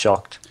be quite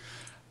shocked.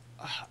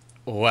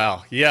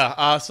 Wow.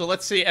 Yeah. So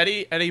let's see.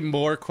 Any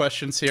more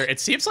questions here?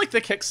 It seems like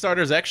the Kickstarter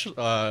is actually,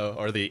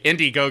 or the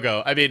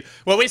Indiegogo. I mean,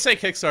 when we say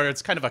Kickstarter,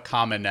 it's kind of a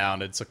common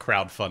noun. It's a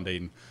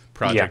crowdfunding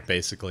project,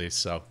 basically.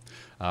 So,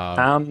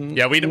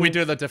 yeah, we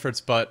do the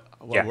difference, but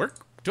we're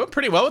doing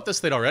pretty well with this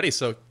thing already.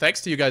 So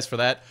thanks to you guys for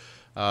that.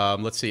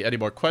 Let's see. Any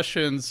more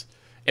questions?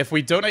 If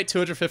we donate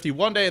 $250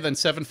 one day, then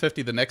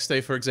 $750 the next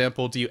day, for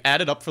example, do you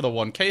add it up for the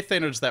 1K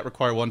thing, or does that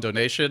require one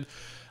donation?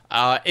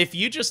 If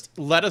you just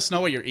let us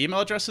know what your email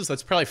address is,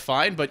 that's probably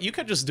fine, but you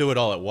could just do it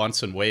all at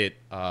once and wait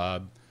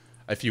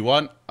if you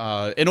want.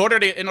 In order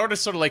to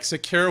sort of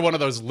secure one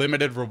of those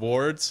limited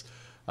rewards,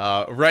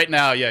 right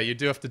now, yeah, you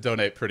do have to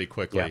donate pretty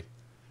quickly.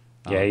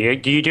 Yeah,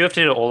 you do have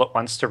to do it all at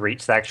once to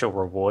reach the actual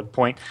reward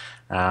point.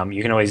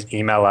 You can always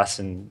email us,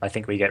 and I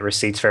think we get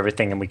receipts for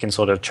everything, and we can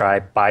sort of try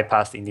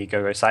bypass the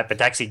Indiegogo site. But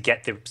to actually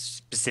get the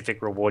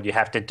specific reward, you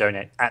have to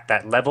donate at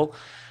that level.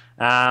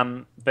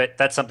 But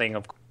that's something,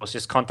 of course,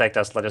 just contact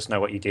us, let us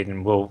know what you did,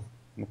 and we're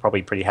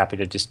probably pretty happy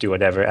to just do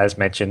whatever, as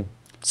mentioned,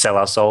 sell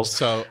our souls.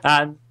 So,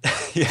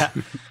 yeah.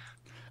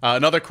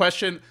 Another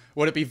question,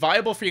 would it be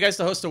viable for you guys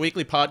to host a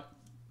weekly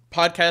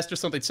podcast or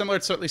something similar?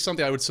 It's certainly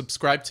something I would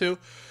subscribe to.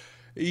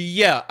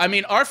 Yeah, I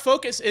mean, our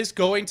focus is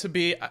going to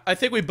be, I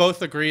think we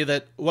both agree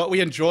that what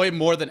we enjoy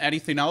more than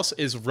anything else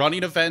is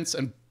running events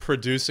and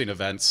producing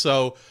events.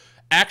 So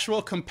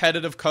actual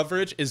competitive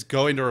coverage is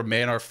going to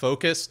remain our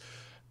focus.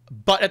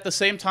 But at the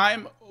same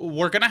time,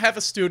 we're going to have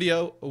a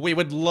studio. We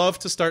would love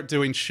to start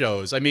doing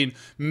shows. I mean,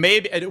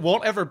 maybe it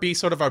won't ever be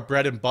sort of our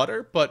bread and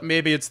butter, but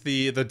maybe it's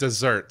the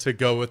dessert to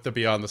go with the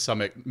Beyond the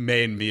Summit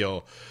main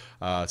meal,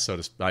 so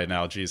to by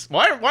analogies.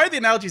 Why are the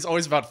analogies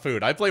always about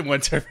food? I blame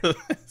Winter for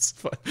this.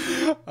 But,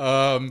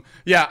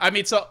 yeah, I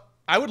mean, so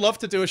I would love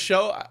to do a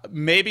show,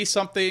 maybe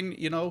something,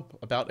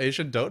 about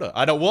Asian Dota.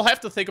 I know we'll have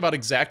to think about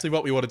exactly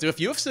what we want to do.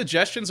 If you have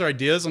suggestions or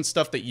ideas on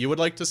stuff that you would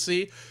like to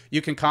see,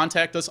 you can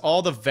contact us.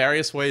 All the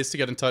various ways to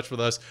get in touch with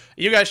us.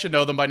 You guys should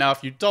know them by now.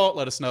 If you don't,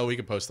 let us know. We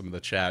can post them in the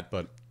chat,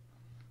 but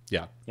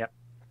yeah. Yep.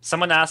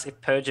 Someone asked if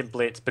Purge and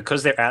Blitz,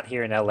 because they're out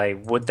here in LA,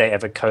 would they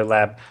ever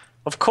collab?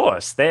 Of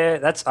course,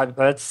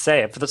 let's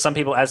say it. For some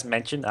people, as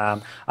mentioned,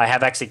 I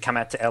have actually come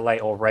out to LA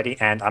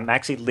already, and I'm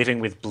actually living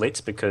with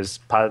Blitz because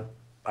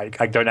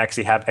I don't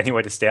actually have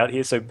anywhere to stay out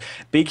here. So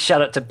big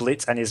shout out to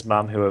Blitz and his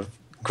mum, who have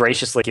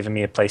graciously given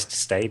me a place to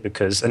stay,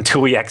 because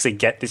until we actually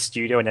get this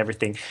studio and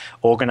everything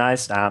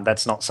organized,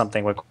 that's not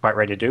something we're quite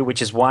ready to do,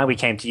 which is why we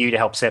came to you to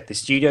help set up the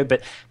studio.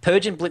 But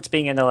Purge and Blitz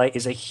being in LA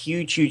is a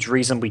huge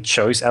reason we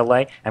chose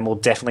LA, and we'll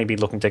definitely be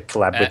looking to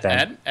collab with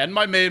them. And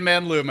my main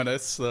man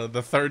Luminous,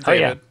 the third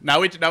David. Now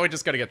we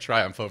just got to get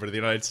Triumph over to the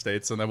United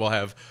States, and then we'll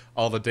have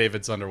all the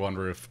Davids under one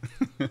roof.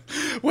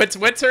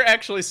 Winter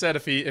actually said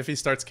if he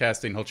starts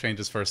casting, he'll change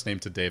his first name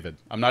to David.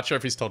 I'm not sure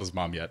if he's told his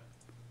mom yet.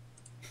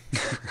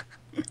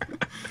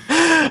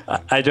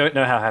 I don't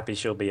know how happy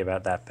she'll be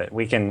about that, but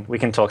we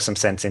can talk some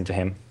sense into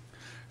him.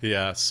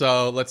 Yeah,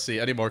 so let's see.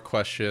 Any more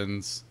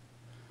questions?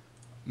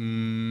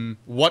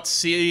 What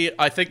scene?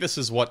 I think this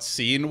is what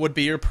scene would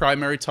be your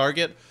primary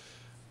target.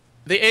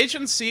 The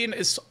Asian scene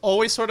is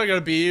always sort of going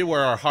to be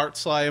where our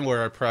hearts lie and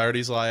where our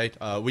priorities lie.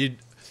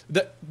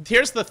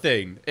 Here's the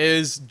thing,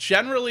 is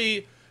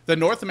generally the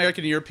North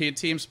American and European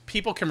teams,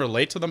 people can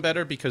relate to them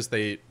better because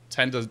they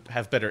tend to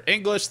have better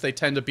English. They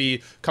tend to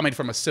be coming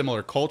from a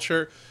similar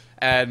culture.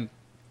 And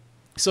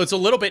so it's a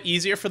little bit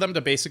easier for them to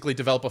basically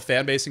develop a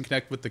fan base and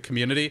connect with the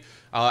community.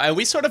 And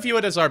we sort of view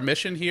it as our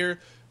mission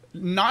here,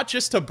 not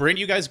just to bring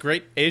you guys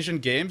great Asian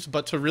games,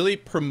 but to really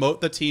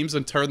promote the teams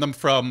and turn them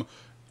from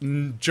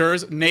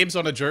names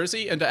on a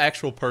jersey into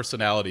actual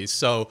personalities.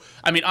 So,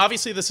 I mean,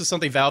 obviously this is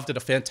something Valve did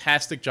a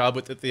fantastic job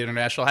with at the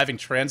International, having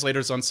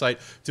translators on site,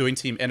 doing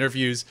team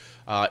interviews,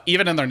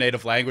 even in their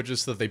native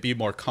languages so that they be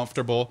more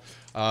comfortable.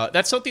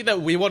 That's something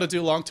that we want to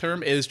do long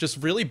term, is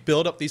just really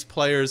build up these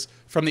players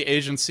from the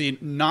Asian scene,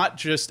 not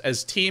just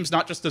as teams,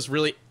 not just as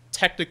really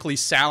technically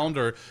sound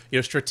or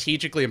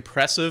strategically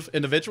impressive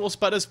individuals,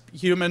 but as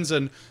humans,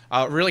 and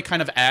really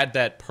kind of add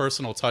that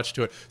personal touch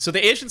to it. So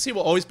the agency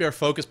will always be our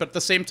focus, but at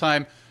the same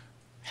time,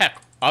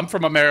 heck, I'm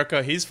from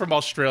America, he's from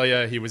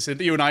Australia, he was in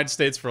the United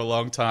States for a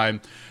long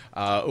time.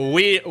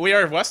 We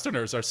are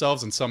Westerners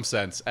ourselves in some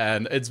sense,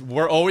 and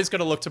we're always going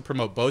to look to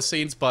promote both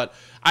scenes, but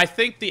I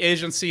think the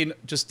Asian scene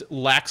just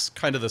lacks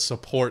kind of the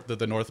support that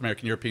the North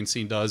American European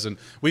scene does, and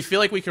we feel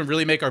like we can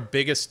really make our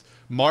biggest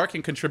mark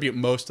and contribute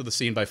most to the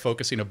scene by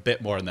focusing a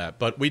bit more on that,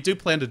 but we do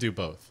plan to do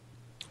both.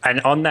 And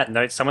on that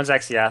note, someone's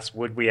actually asked,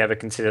 would we ever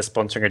consider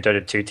sponsoring a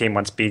Dota 2 team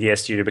once BDS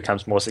Studio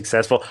becomes more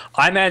successful?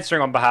 I'm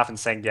answering on behalf and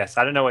saying yes.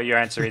 I don't know what your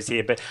answer is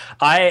here, but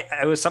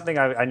it was something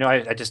I know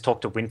I just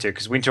talked to Winter,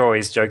 because Winter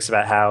always jokes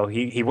about how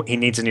he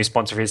needs a new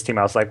sponsor for his team.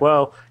 I was like,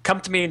 well,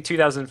 come to me in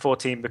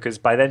 2014, because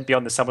by then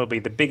Beyond the Summer will be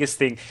the biggest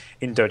thing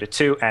in Dota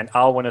 2, and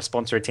I'll want to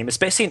sponsor a team,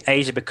 especially in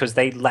Asia, because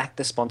they lack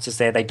the sponsors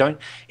there. They don't.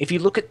 If you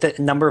look at the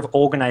number of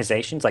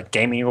organizations, like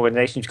gaming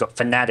organizations, you've got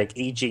Fnatic,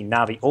 EG,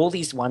 Navi, all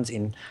these ones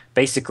in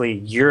basically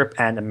Europe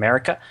and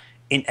America.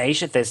 In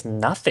Asia, there's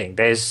nothing.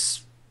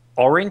 There's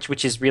Orange,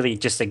 which is really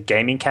just a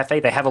gaming cafe.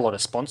 They have a lot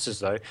of sponsors,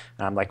 though,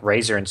 like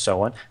Razer and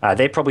so on.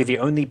 They're probably the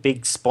only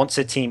big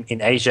sponsor team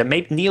in Asia.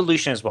 Maybe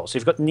Neolution as well. So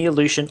you've got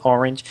Neolution,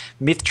 Orange,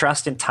 Myth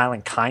Trust in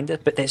Thailand, kind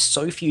of, but there's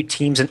so few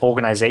teams and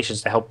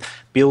organizations to help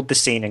build the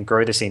scene and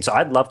grow the scene. So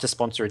I'd love to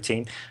sponsor a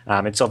team.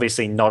 It's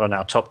obviously not on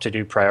our top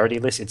to-do priority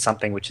list. It's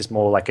something which is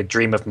more like a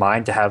dream of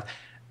mine, to have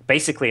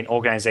basically an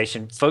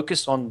organization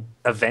focused on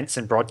events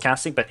and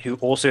broadcasting, but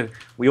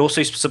we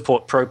also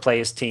support pro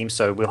players teams.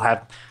 So we'll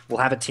have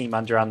a team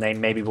under our name.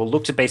 Maybe we'll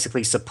look to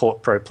basically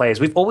support pro players.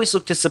 We've always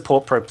looked to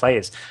support pro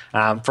players,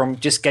 from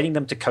just getting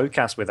them to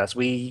co-cast with us.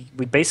 We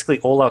basically,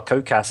 all our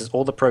co-casters,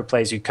 all the pro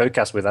players who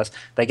co-cast with us,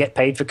 they get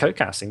paid for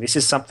co-casting. This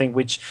is something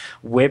which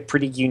we're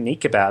pretty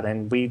unique about,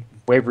 and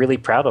we're really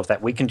proud of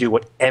that. We can do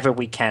whatever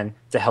we can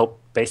to help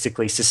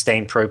basically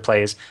sustain pro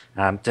players,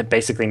 to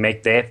basically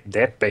make their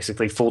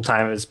basically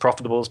full-time as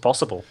profitable as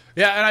possible.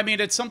 Yeah, and I mean,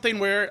 it's something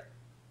where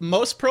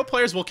most pro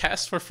players will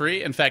cast for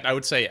free. In fact, I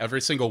would say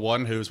every single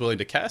one who's willing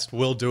to cast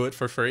will do it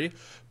for free.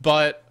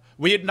 But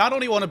we not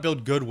only want to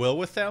build goodwill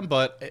with them,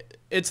 but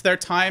it's their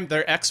time,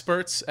 they're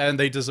experts, and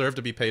they deserve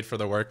to be paid for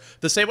their work.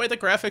 The same way that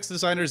graphics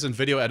designers and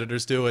video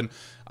editors do, and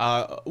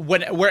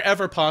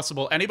wherever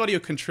possible, anybody who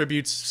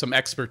contributes some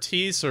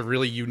expertise or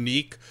really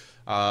unique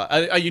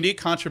a unique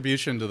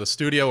contribution to the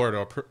studio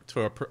or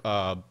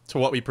to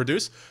what we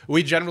produce,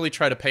 we generally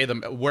try to pay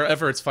them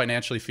wherever it's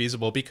financially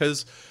feasible,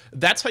 because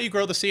that's how you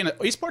grow the scene.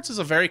 Esports is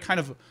a very kind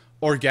of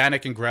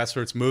organic and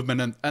grassroots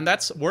movement, and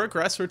we're a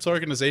grassroots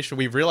organization.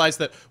 We realized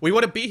that we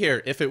wouldn't be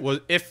here if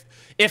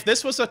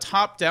this was a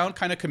top-down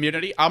kind of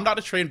community. I'm not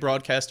a trained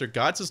broadcaster.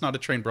 Gods is not a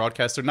trained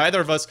broadcaster.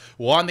 Neither of us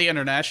won the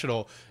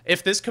International.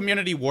 If this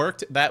community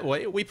worked that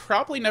way, we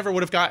probably never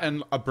would have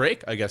gotten a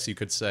break, I guess you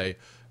could say.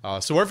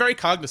 So we're very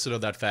cognizant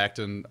of that fact,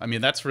 and I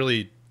mean, that's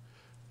really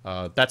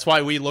that's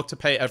why we look to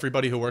pay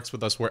everybody who works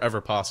with us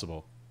wherever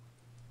possible.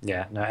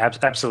 Yeah, no,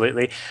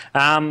 absolutely.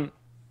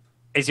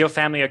 Is your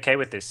family okay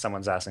with this?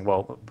 Someone's asking.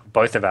 Well,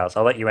 both of ours.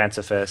 I'll let you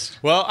answer first.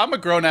 Well, I'm a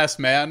grown-ass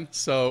man,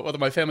 so whether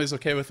my family's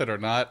okay with it or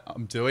not,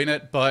 I'm doing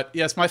it. But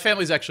yes, my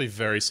family's actually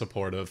very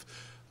supportive.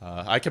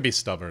 I can be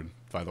stubborn,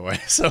 by the way,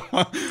 so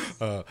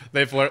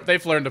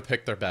they've learned to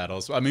pick their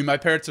battles. I mean, my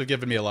parents have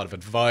given me a lot of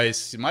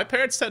advice. My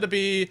parents tend to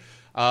be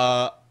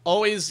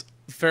always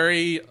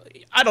very,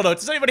 I don't know,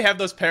 does anybody have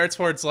those parents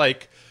where it's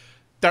like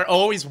they're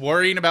always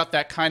worrying about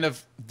that kind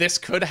of, this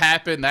could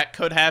happen, that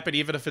could happen,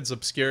 even if it's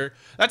obscure?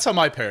 That's how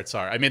my parents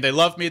are. I mean, they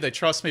love me, they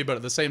trust me, but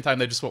at the same time,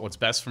 they just want what's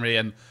best for me.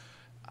 And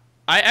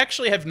I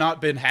actually have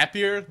not been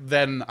happier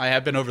than I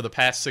have been over the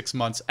past 6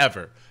 months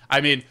ever.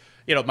 I mean,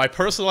 you know, my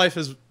personal life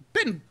has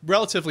been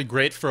relatively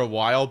great for a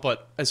while,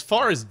 but as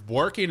far as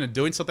working and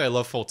doing something I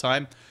love full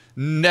time,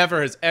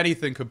 never has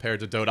anything compared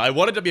to Dota. I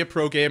wanted to be a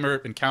pro gamer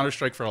in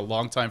Counter-Strike for a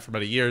long time, for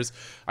many years.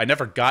 I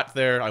never got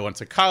there. I went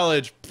to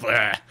college,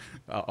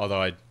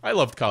 although I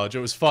loved college. It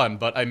was fun,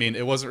 but I mean,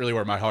 it wasn't really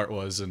where my heart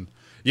was. And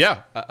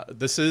yeah,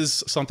 this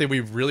is something we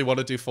really want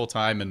to do full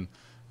time, and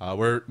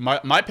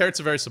my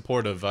parents are very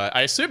supportive.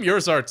 I assume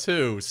yours are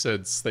too,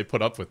 since they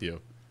put up with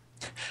you.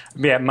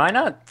 Yeah, mine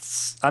are.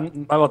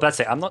 Well, that's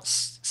it. I'm not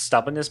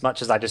stubborn as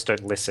much as I just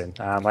don't listen.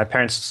 My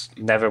parents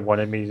never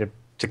wanted me to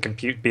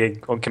be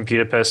a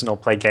computer person or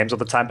play games all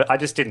the time, but I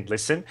just didn't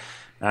listen.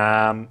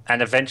 And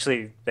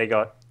eventually they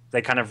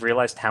kind of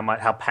realized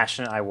how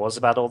passionate I was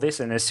about all this.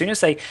 And as soon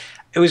as it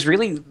was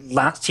really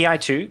last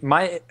TI2,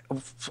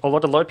 a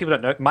lot of people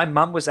don't know, my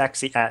mum was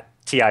actually at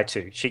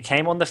TI2. She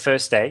came on the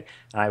first day.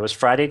 It was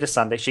Friday to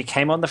Sunday. She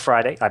came on the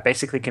Friday. I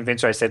basically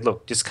convinced her. I said,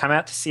 look, just come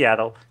out to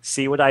Seattle,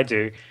 see what I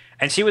do.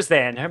 And she was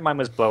there, and her mind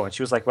was blown.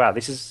 She was like, wow,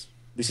 this is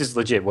this is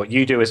legit. What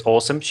you do is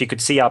awesome. She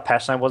could see how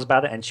passionate I was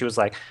about it, and she was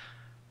like,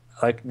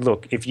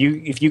 look, if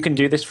you can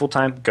do this full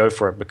time, go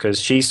for it, because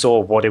she saw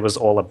what it was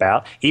all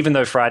about. Even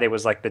though Friday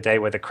was like the day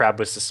where the crowd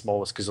was the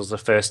smallest because it was the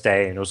first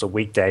day and it was a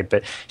weekday,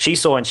 but she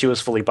saw and she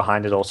was fully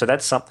behind it all. So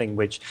that's something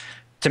which,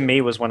 to me,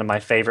 was one of my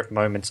favorite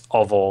moments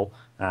of all.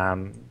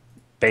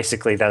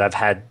 Basically, that I've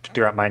had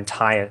throughout my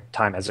entire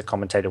time as a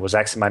commentator was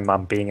actually my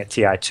mum being at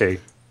TI2.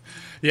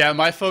 Yeah,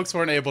 my folks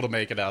weren't able to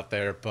make it out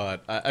there,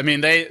 but I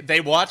mean,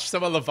 they watched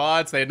some of the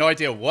VODs. They had no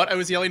idea what I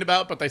was yelling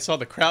about, but they saw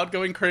the crowd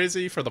going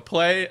crazy for the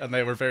play, and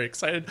they were very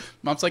excited.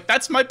 Mom's like,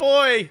 "That's my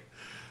boy."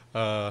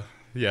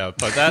 Yeah,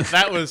 but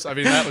that was, I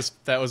mean,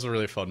 that was a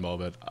really fun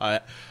moment.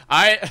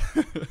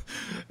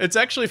 It's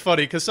actually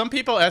funny because some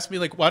people ask me,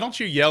 like, why don't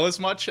you yell as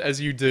much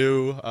as you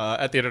do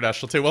at the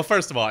International 2? Well,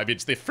 first of all, I mean,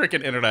 it's the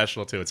freaking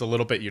International 2. It's a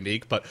little bit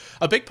unique, but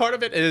a big part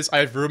of it is I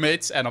have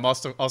roommates, and I'm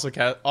also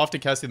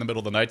often casting in the middle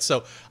of the night,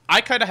 so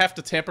I kind of have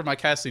to tamper my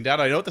casting down.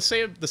 I know the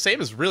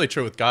same is really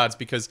true with Gods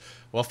because,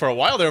 well, for a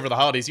while there over the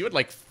holidays, you had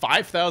like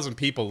 5,000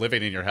 people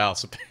living in your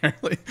house,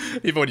 apparently.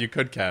 Even when you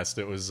could cast,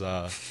 it was...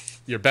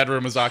 your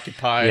bedroom was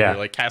occupied. Yeah. You're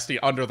like casting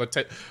under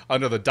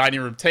the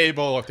dining room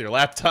table with your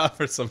laptop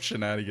or some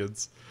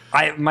shenanigans.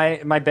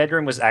 My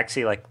bedroom was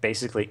actually like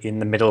basically in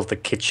the middle of the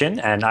kitchen,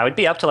 and I would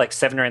be up to like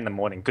 7 or 8 in the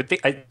morning. Good thing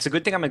it's a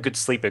good thing I'm a good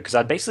sleeper, because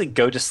I'd basically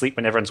go to sleep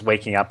when everyone's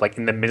waking up, like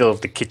in the middle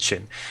of the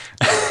kitchen.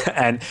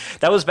 And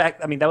that was back.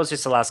 I mean, that was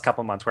just the last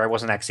couple of months where I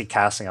wasn't actually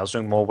casting. I was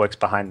doing more works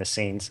behind the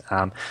scenes.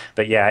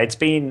 But yeah, it's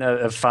been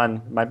a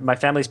fun. My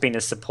family's been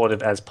as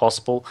supportive as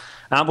possible.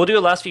 We'll do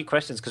the last few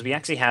questions because we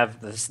actually have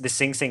the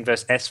Sing Sing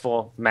versus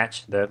S4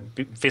 match, the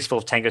Fistful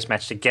of Tangos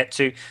match to get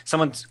to.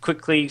 Someone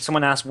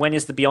asked, when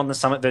is the Beyond the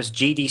Summit versus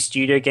GD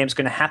Studio games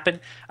going to happen?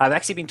 I've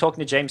actually been talking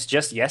to James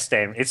just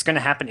yesterday. It's going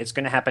to happen. It's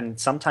going to happen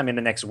sometime in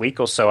the next week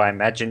or so, I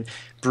imagine.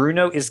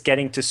 Bruno is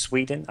getting to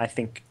Sweden, I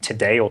think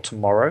today or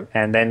tomorrow,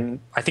 and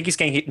then I think he's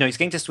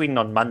getting to Sweden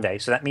on Monday.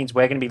 So that means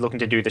we're going to be looking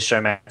to do the show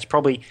match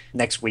probably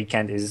next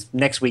weekend,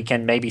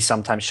 maybe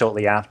sometime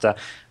shortly after,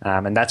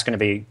 and that's going to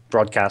be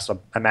broadcast, I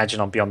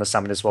imagine, on Beyond the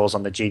Summit as well as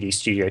on the GD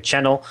Studio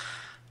channel.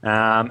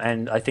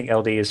 And I think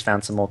LD has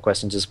found some more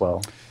questions as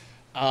well.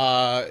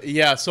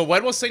 Yeah, so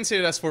when will Sing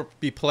Sing S4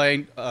 be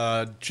playing?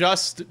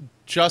 Just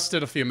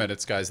in a few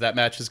minutes, guys. That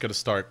match is going to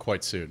start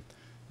quite soon.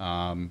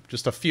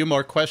 Just a few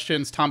more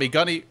questions. Tommy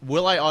Gunny,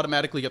 will I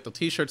automatically get the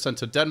t-shirt sent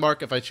to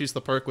Denmark if I choose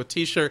the perk with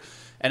t-shirt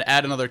and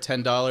add another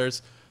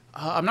 $10?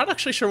 I'm not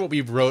actually sure what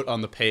we wrote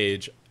on the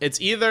page.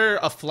 It's either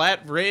a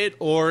flat rate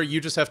or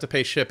you just have to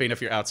pay shipping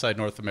if you're outside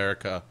North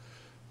America.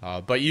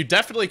 But you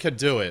definitely could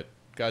do it.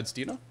 Gods,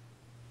 do you know?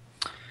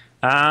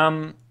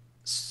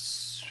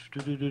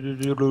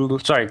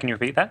 Sorry, can you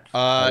repeat that?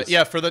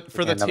 Yeah, for the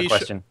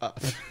t-shirt.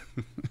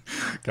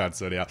 God,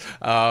 so yeah.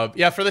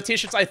 Yeah, for the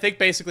t-shirts, I think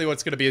basically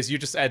what's going to be is you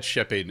just add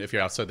shipping if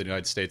you're outside the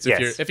United States.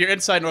 If you're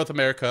inside North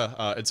America,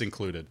 it's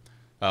included,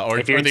 or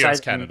if you're the US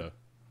Canada.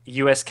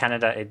 US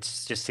Canada,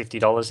 it's just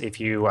 $50. If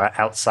you are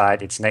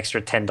outside, it's an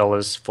extra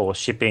 $10 for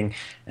shipping,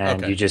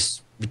 and you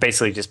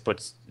basically just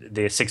put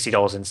the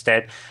 $60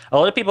 instead. A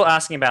lot of people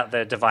asking about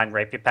the Divine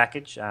Rapier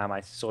package. I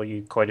saw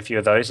you quote a few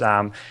of those.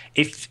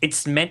 If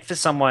it's meant for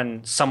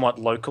someone somewhat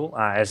local,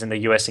 as in the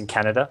US and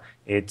Canada,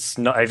 it's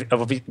not.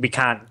 We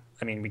can't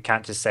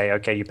just say,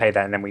 okay, you pay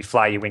that and then we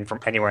fly you in from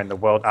anywhere in the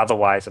world.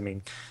 Otherwise, I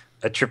mean,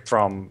 a trip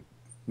from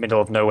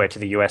middle of nowhere to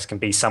the US can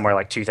be somewhere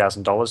like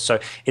 $2,000. So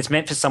it's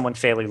meant for someone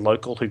fairly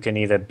local who can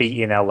either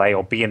be in LA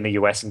or be in the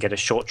US and get a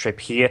short trip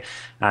here.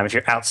 If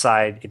you're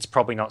outside, it's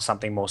probably not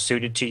something more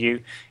suited to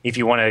you. If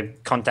you want to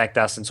contact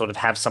us and sort of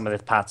have some of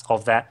the parts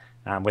of that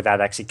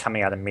without actually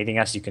coming out and meeting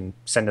us, you can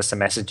send us a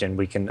message and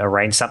we can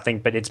arrange something,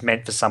 but it's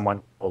meant for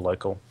someone more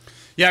local.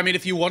 Yeah, I mean,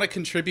 if you want to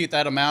contribute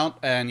that amount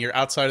and you're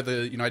outside of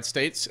the United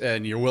States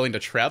and you're willing to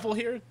travel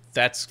here,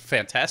 that's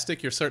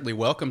fantastic. You're certainly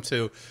welcome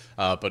to.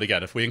 But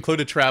again, if we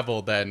included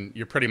travel, then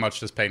you're pretty much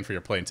just paying for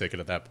your plane ticket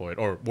at that point,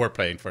 or we're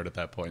paying for it at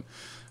that point.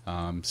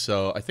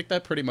 So I think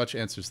that pretty much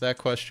answers that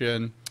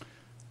question.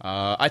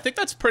 I think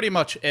that's pretty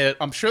much it.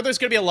 I'm sure there's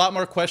going to be a lot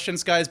more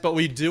questions, guys, but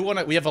we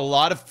have a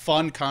lot of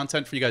fun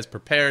content for you guys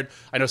prepared.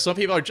 I know some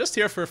people are just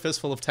here for a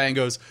Fistful of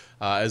Tangos,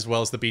 as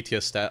well as the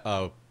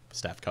BTS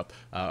Staff Cup,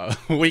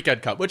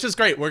 Weekend Cup, which is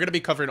great. We're going to be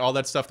covering all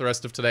that stuff the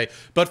rest of today.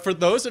 But for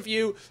those of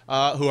you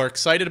who are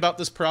excited about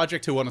this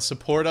project, who want to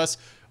support us,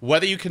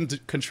 whether you can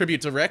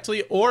contribute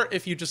directly or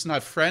if you just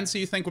have friends who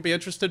you think would be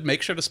interested,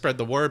 make sure to spread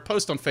the word.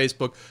 Post on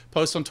Facebook,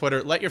 post on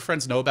Twitter. Let your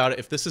friends know about it.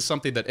 If this is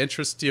something that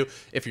interests you,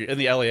 if you're in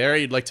the LA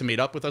area, you'd like to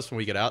meet up with us when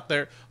we get out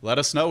there, let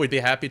us know. We'd be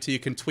happy to. You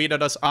can tweet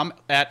at us. I'm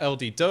at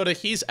LD Dota.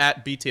 He's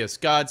at BTS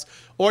Gods.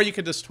 Or you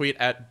can just tweet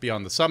at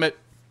Beyond the Summit.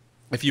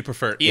 If you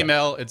prefer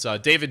email, it's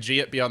David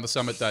G at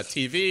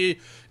BeyondTheSummit.tv,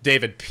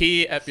 David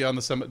P at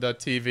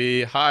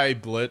BeyondTheSummit.tv. Hi,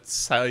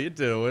 Blitz. How you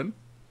doing?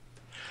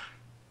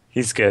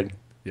 He's good.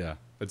 Yeah,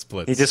 it's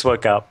Blitz. He just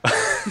woke up.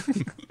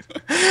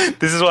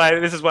 This is why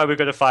we're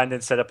going to find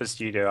and set up a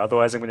studio.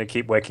 Otherwise, I'm going to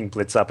keep waking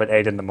Blitz up at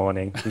 8 in the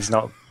morning. He's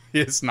not. He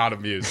is not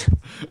amused.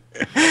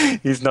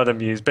 He's not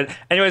amused. But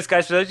anyways,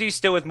 guys, for those of you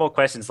still with more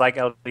questions, like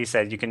LD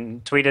said, you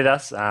can tweet at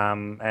us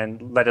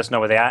and let us know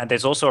where they are. And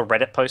there's also a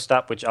Reddit post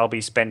up, which I'll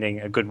be spending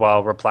a good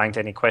while replying to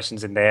any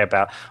questions in there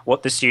about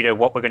what the studio,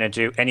 what we're going to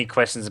do, any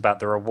questions about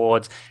the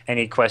rewards,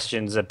 any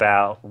questions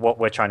about what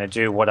we're trying to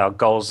do, what our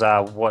goals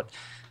are, what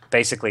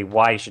basically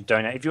why you should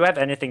donate. If you have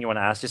anything you want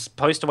to ask, just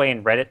post away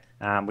in Reddit.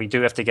 We do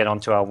have to get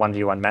onto our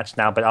 1v1 match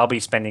now, but I'll be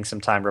spending some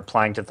time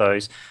replying to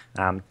those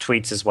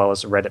tweets as well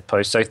as Reddit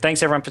posts. So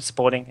thanks everyone for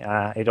supporting.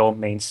 It all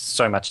means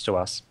so much to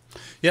us.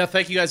 Yeah,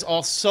 thank you guys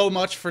all so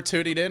much for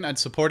tuning in and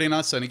supporting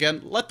us. And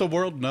again, let the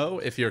world know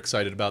if you're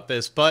excited about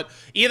this. But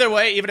either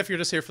way, even if you're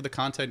just here for the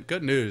content,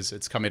 good news,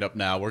 it's coming up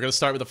now. We're going to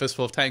start with a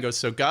Fistful of Tangos.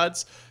 So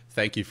gods,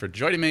 thank you for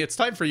joining me. It's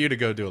time for you to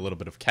go do a little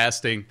bit of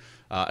casting.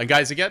 And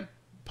guys, again,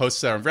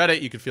 posts there on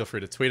Reddit. You can feel free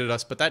to tweet at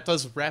us, but that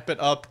does wrap it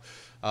up.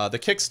 The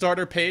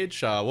Kickstarter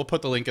page, we'll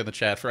put the link in the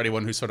chat for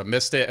anyone who sort of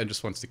missed it and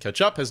just wants to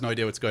catch up, has no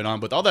idea what's going on.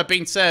 With all that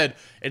being said,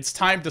 it's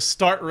time to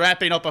start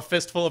wrapping up a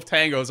Fistful of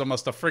Tangos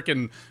almost a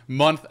freaking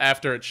month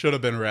after it should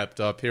have been wrapped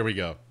up. Here we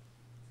go.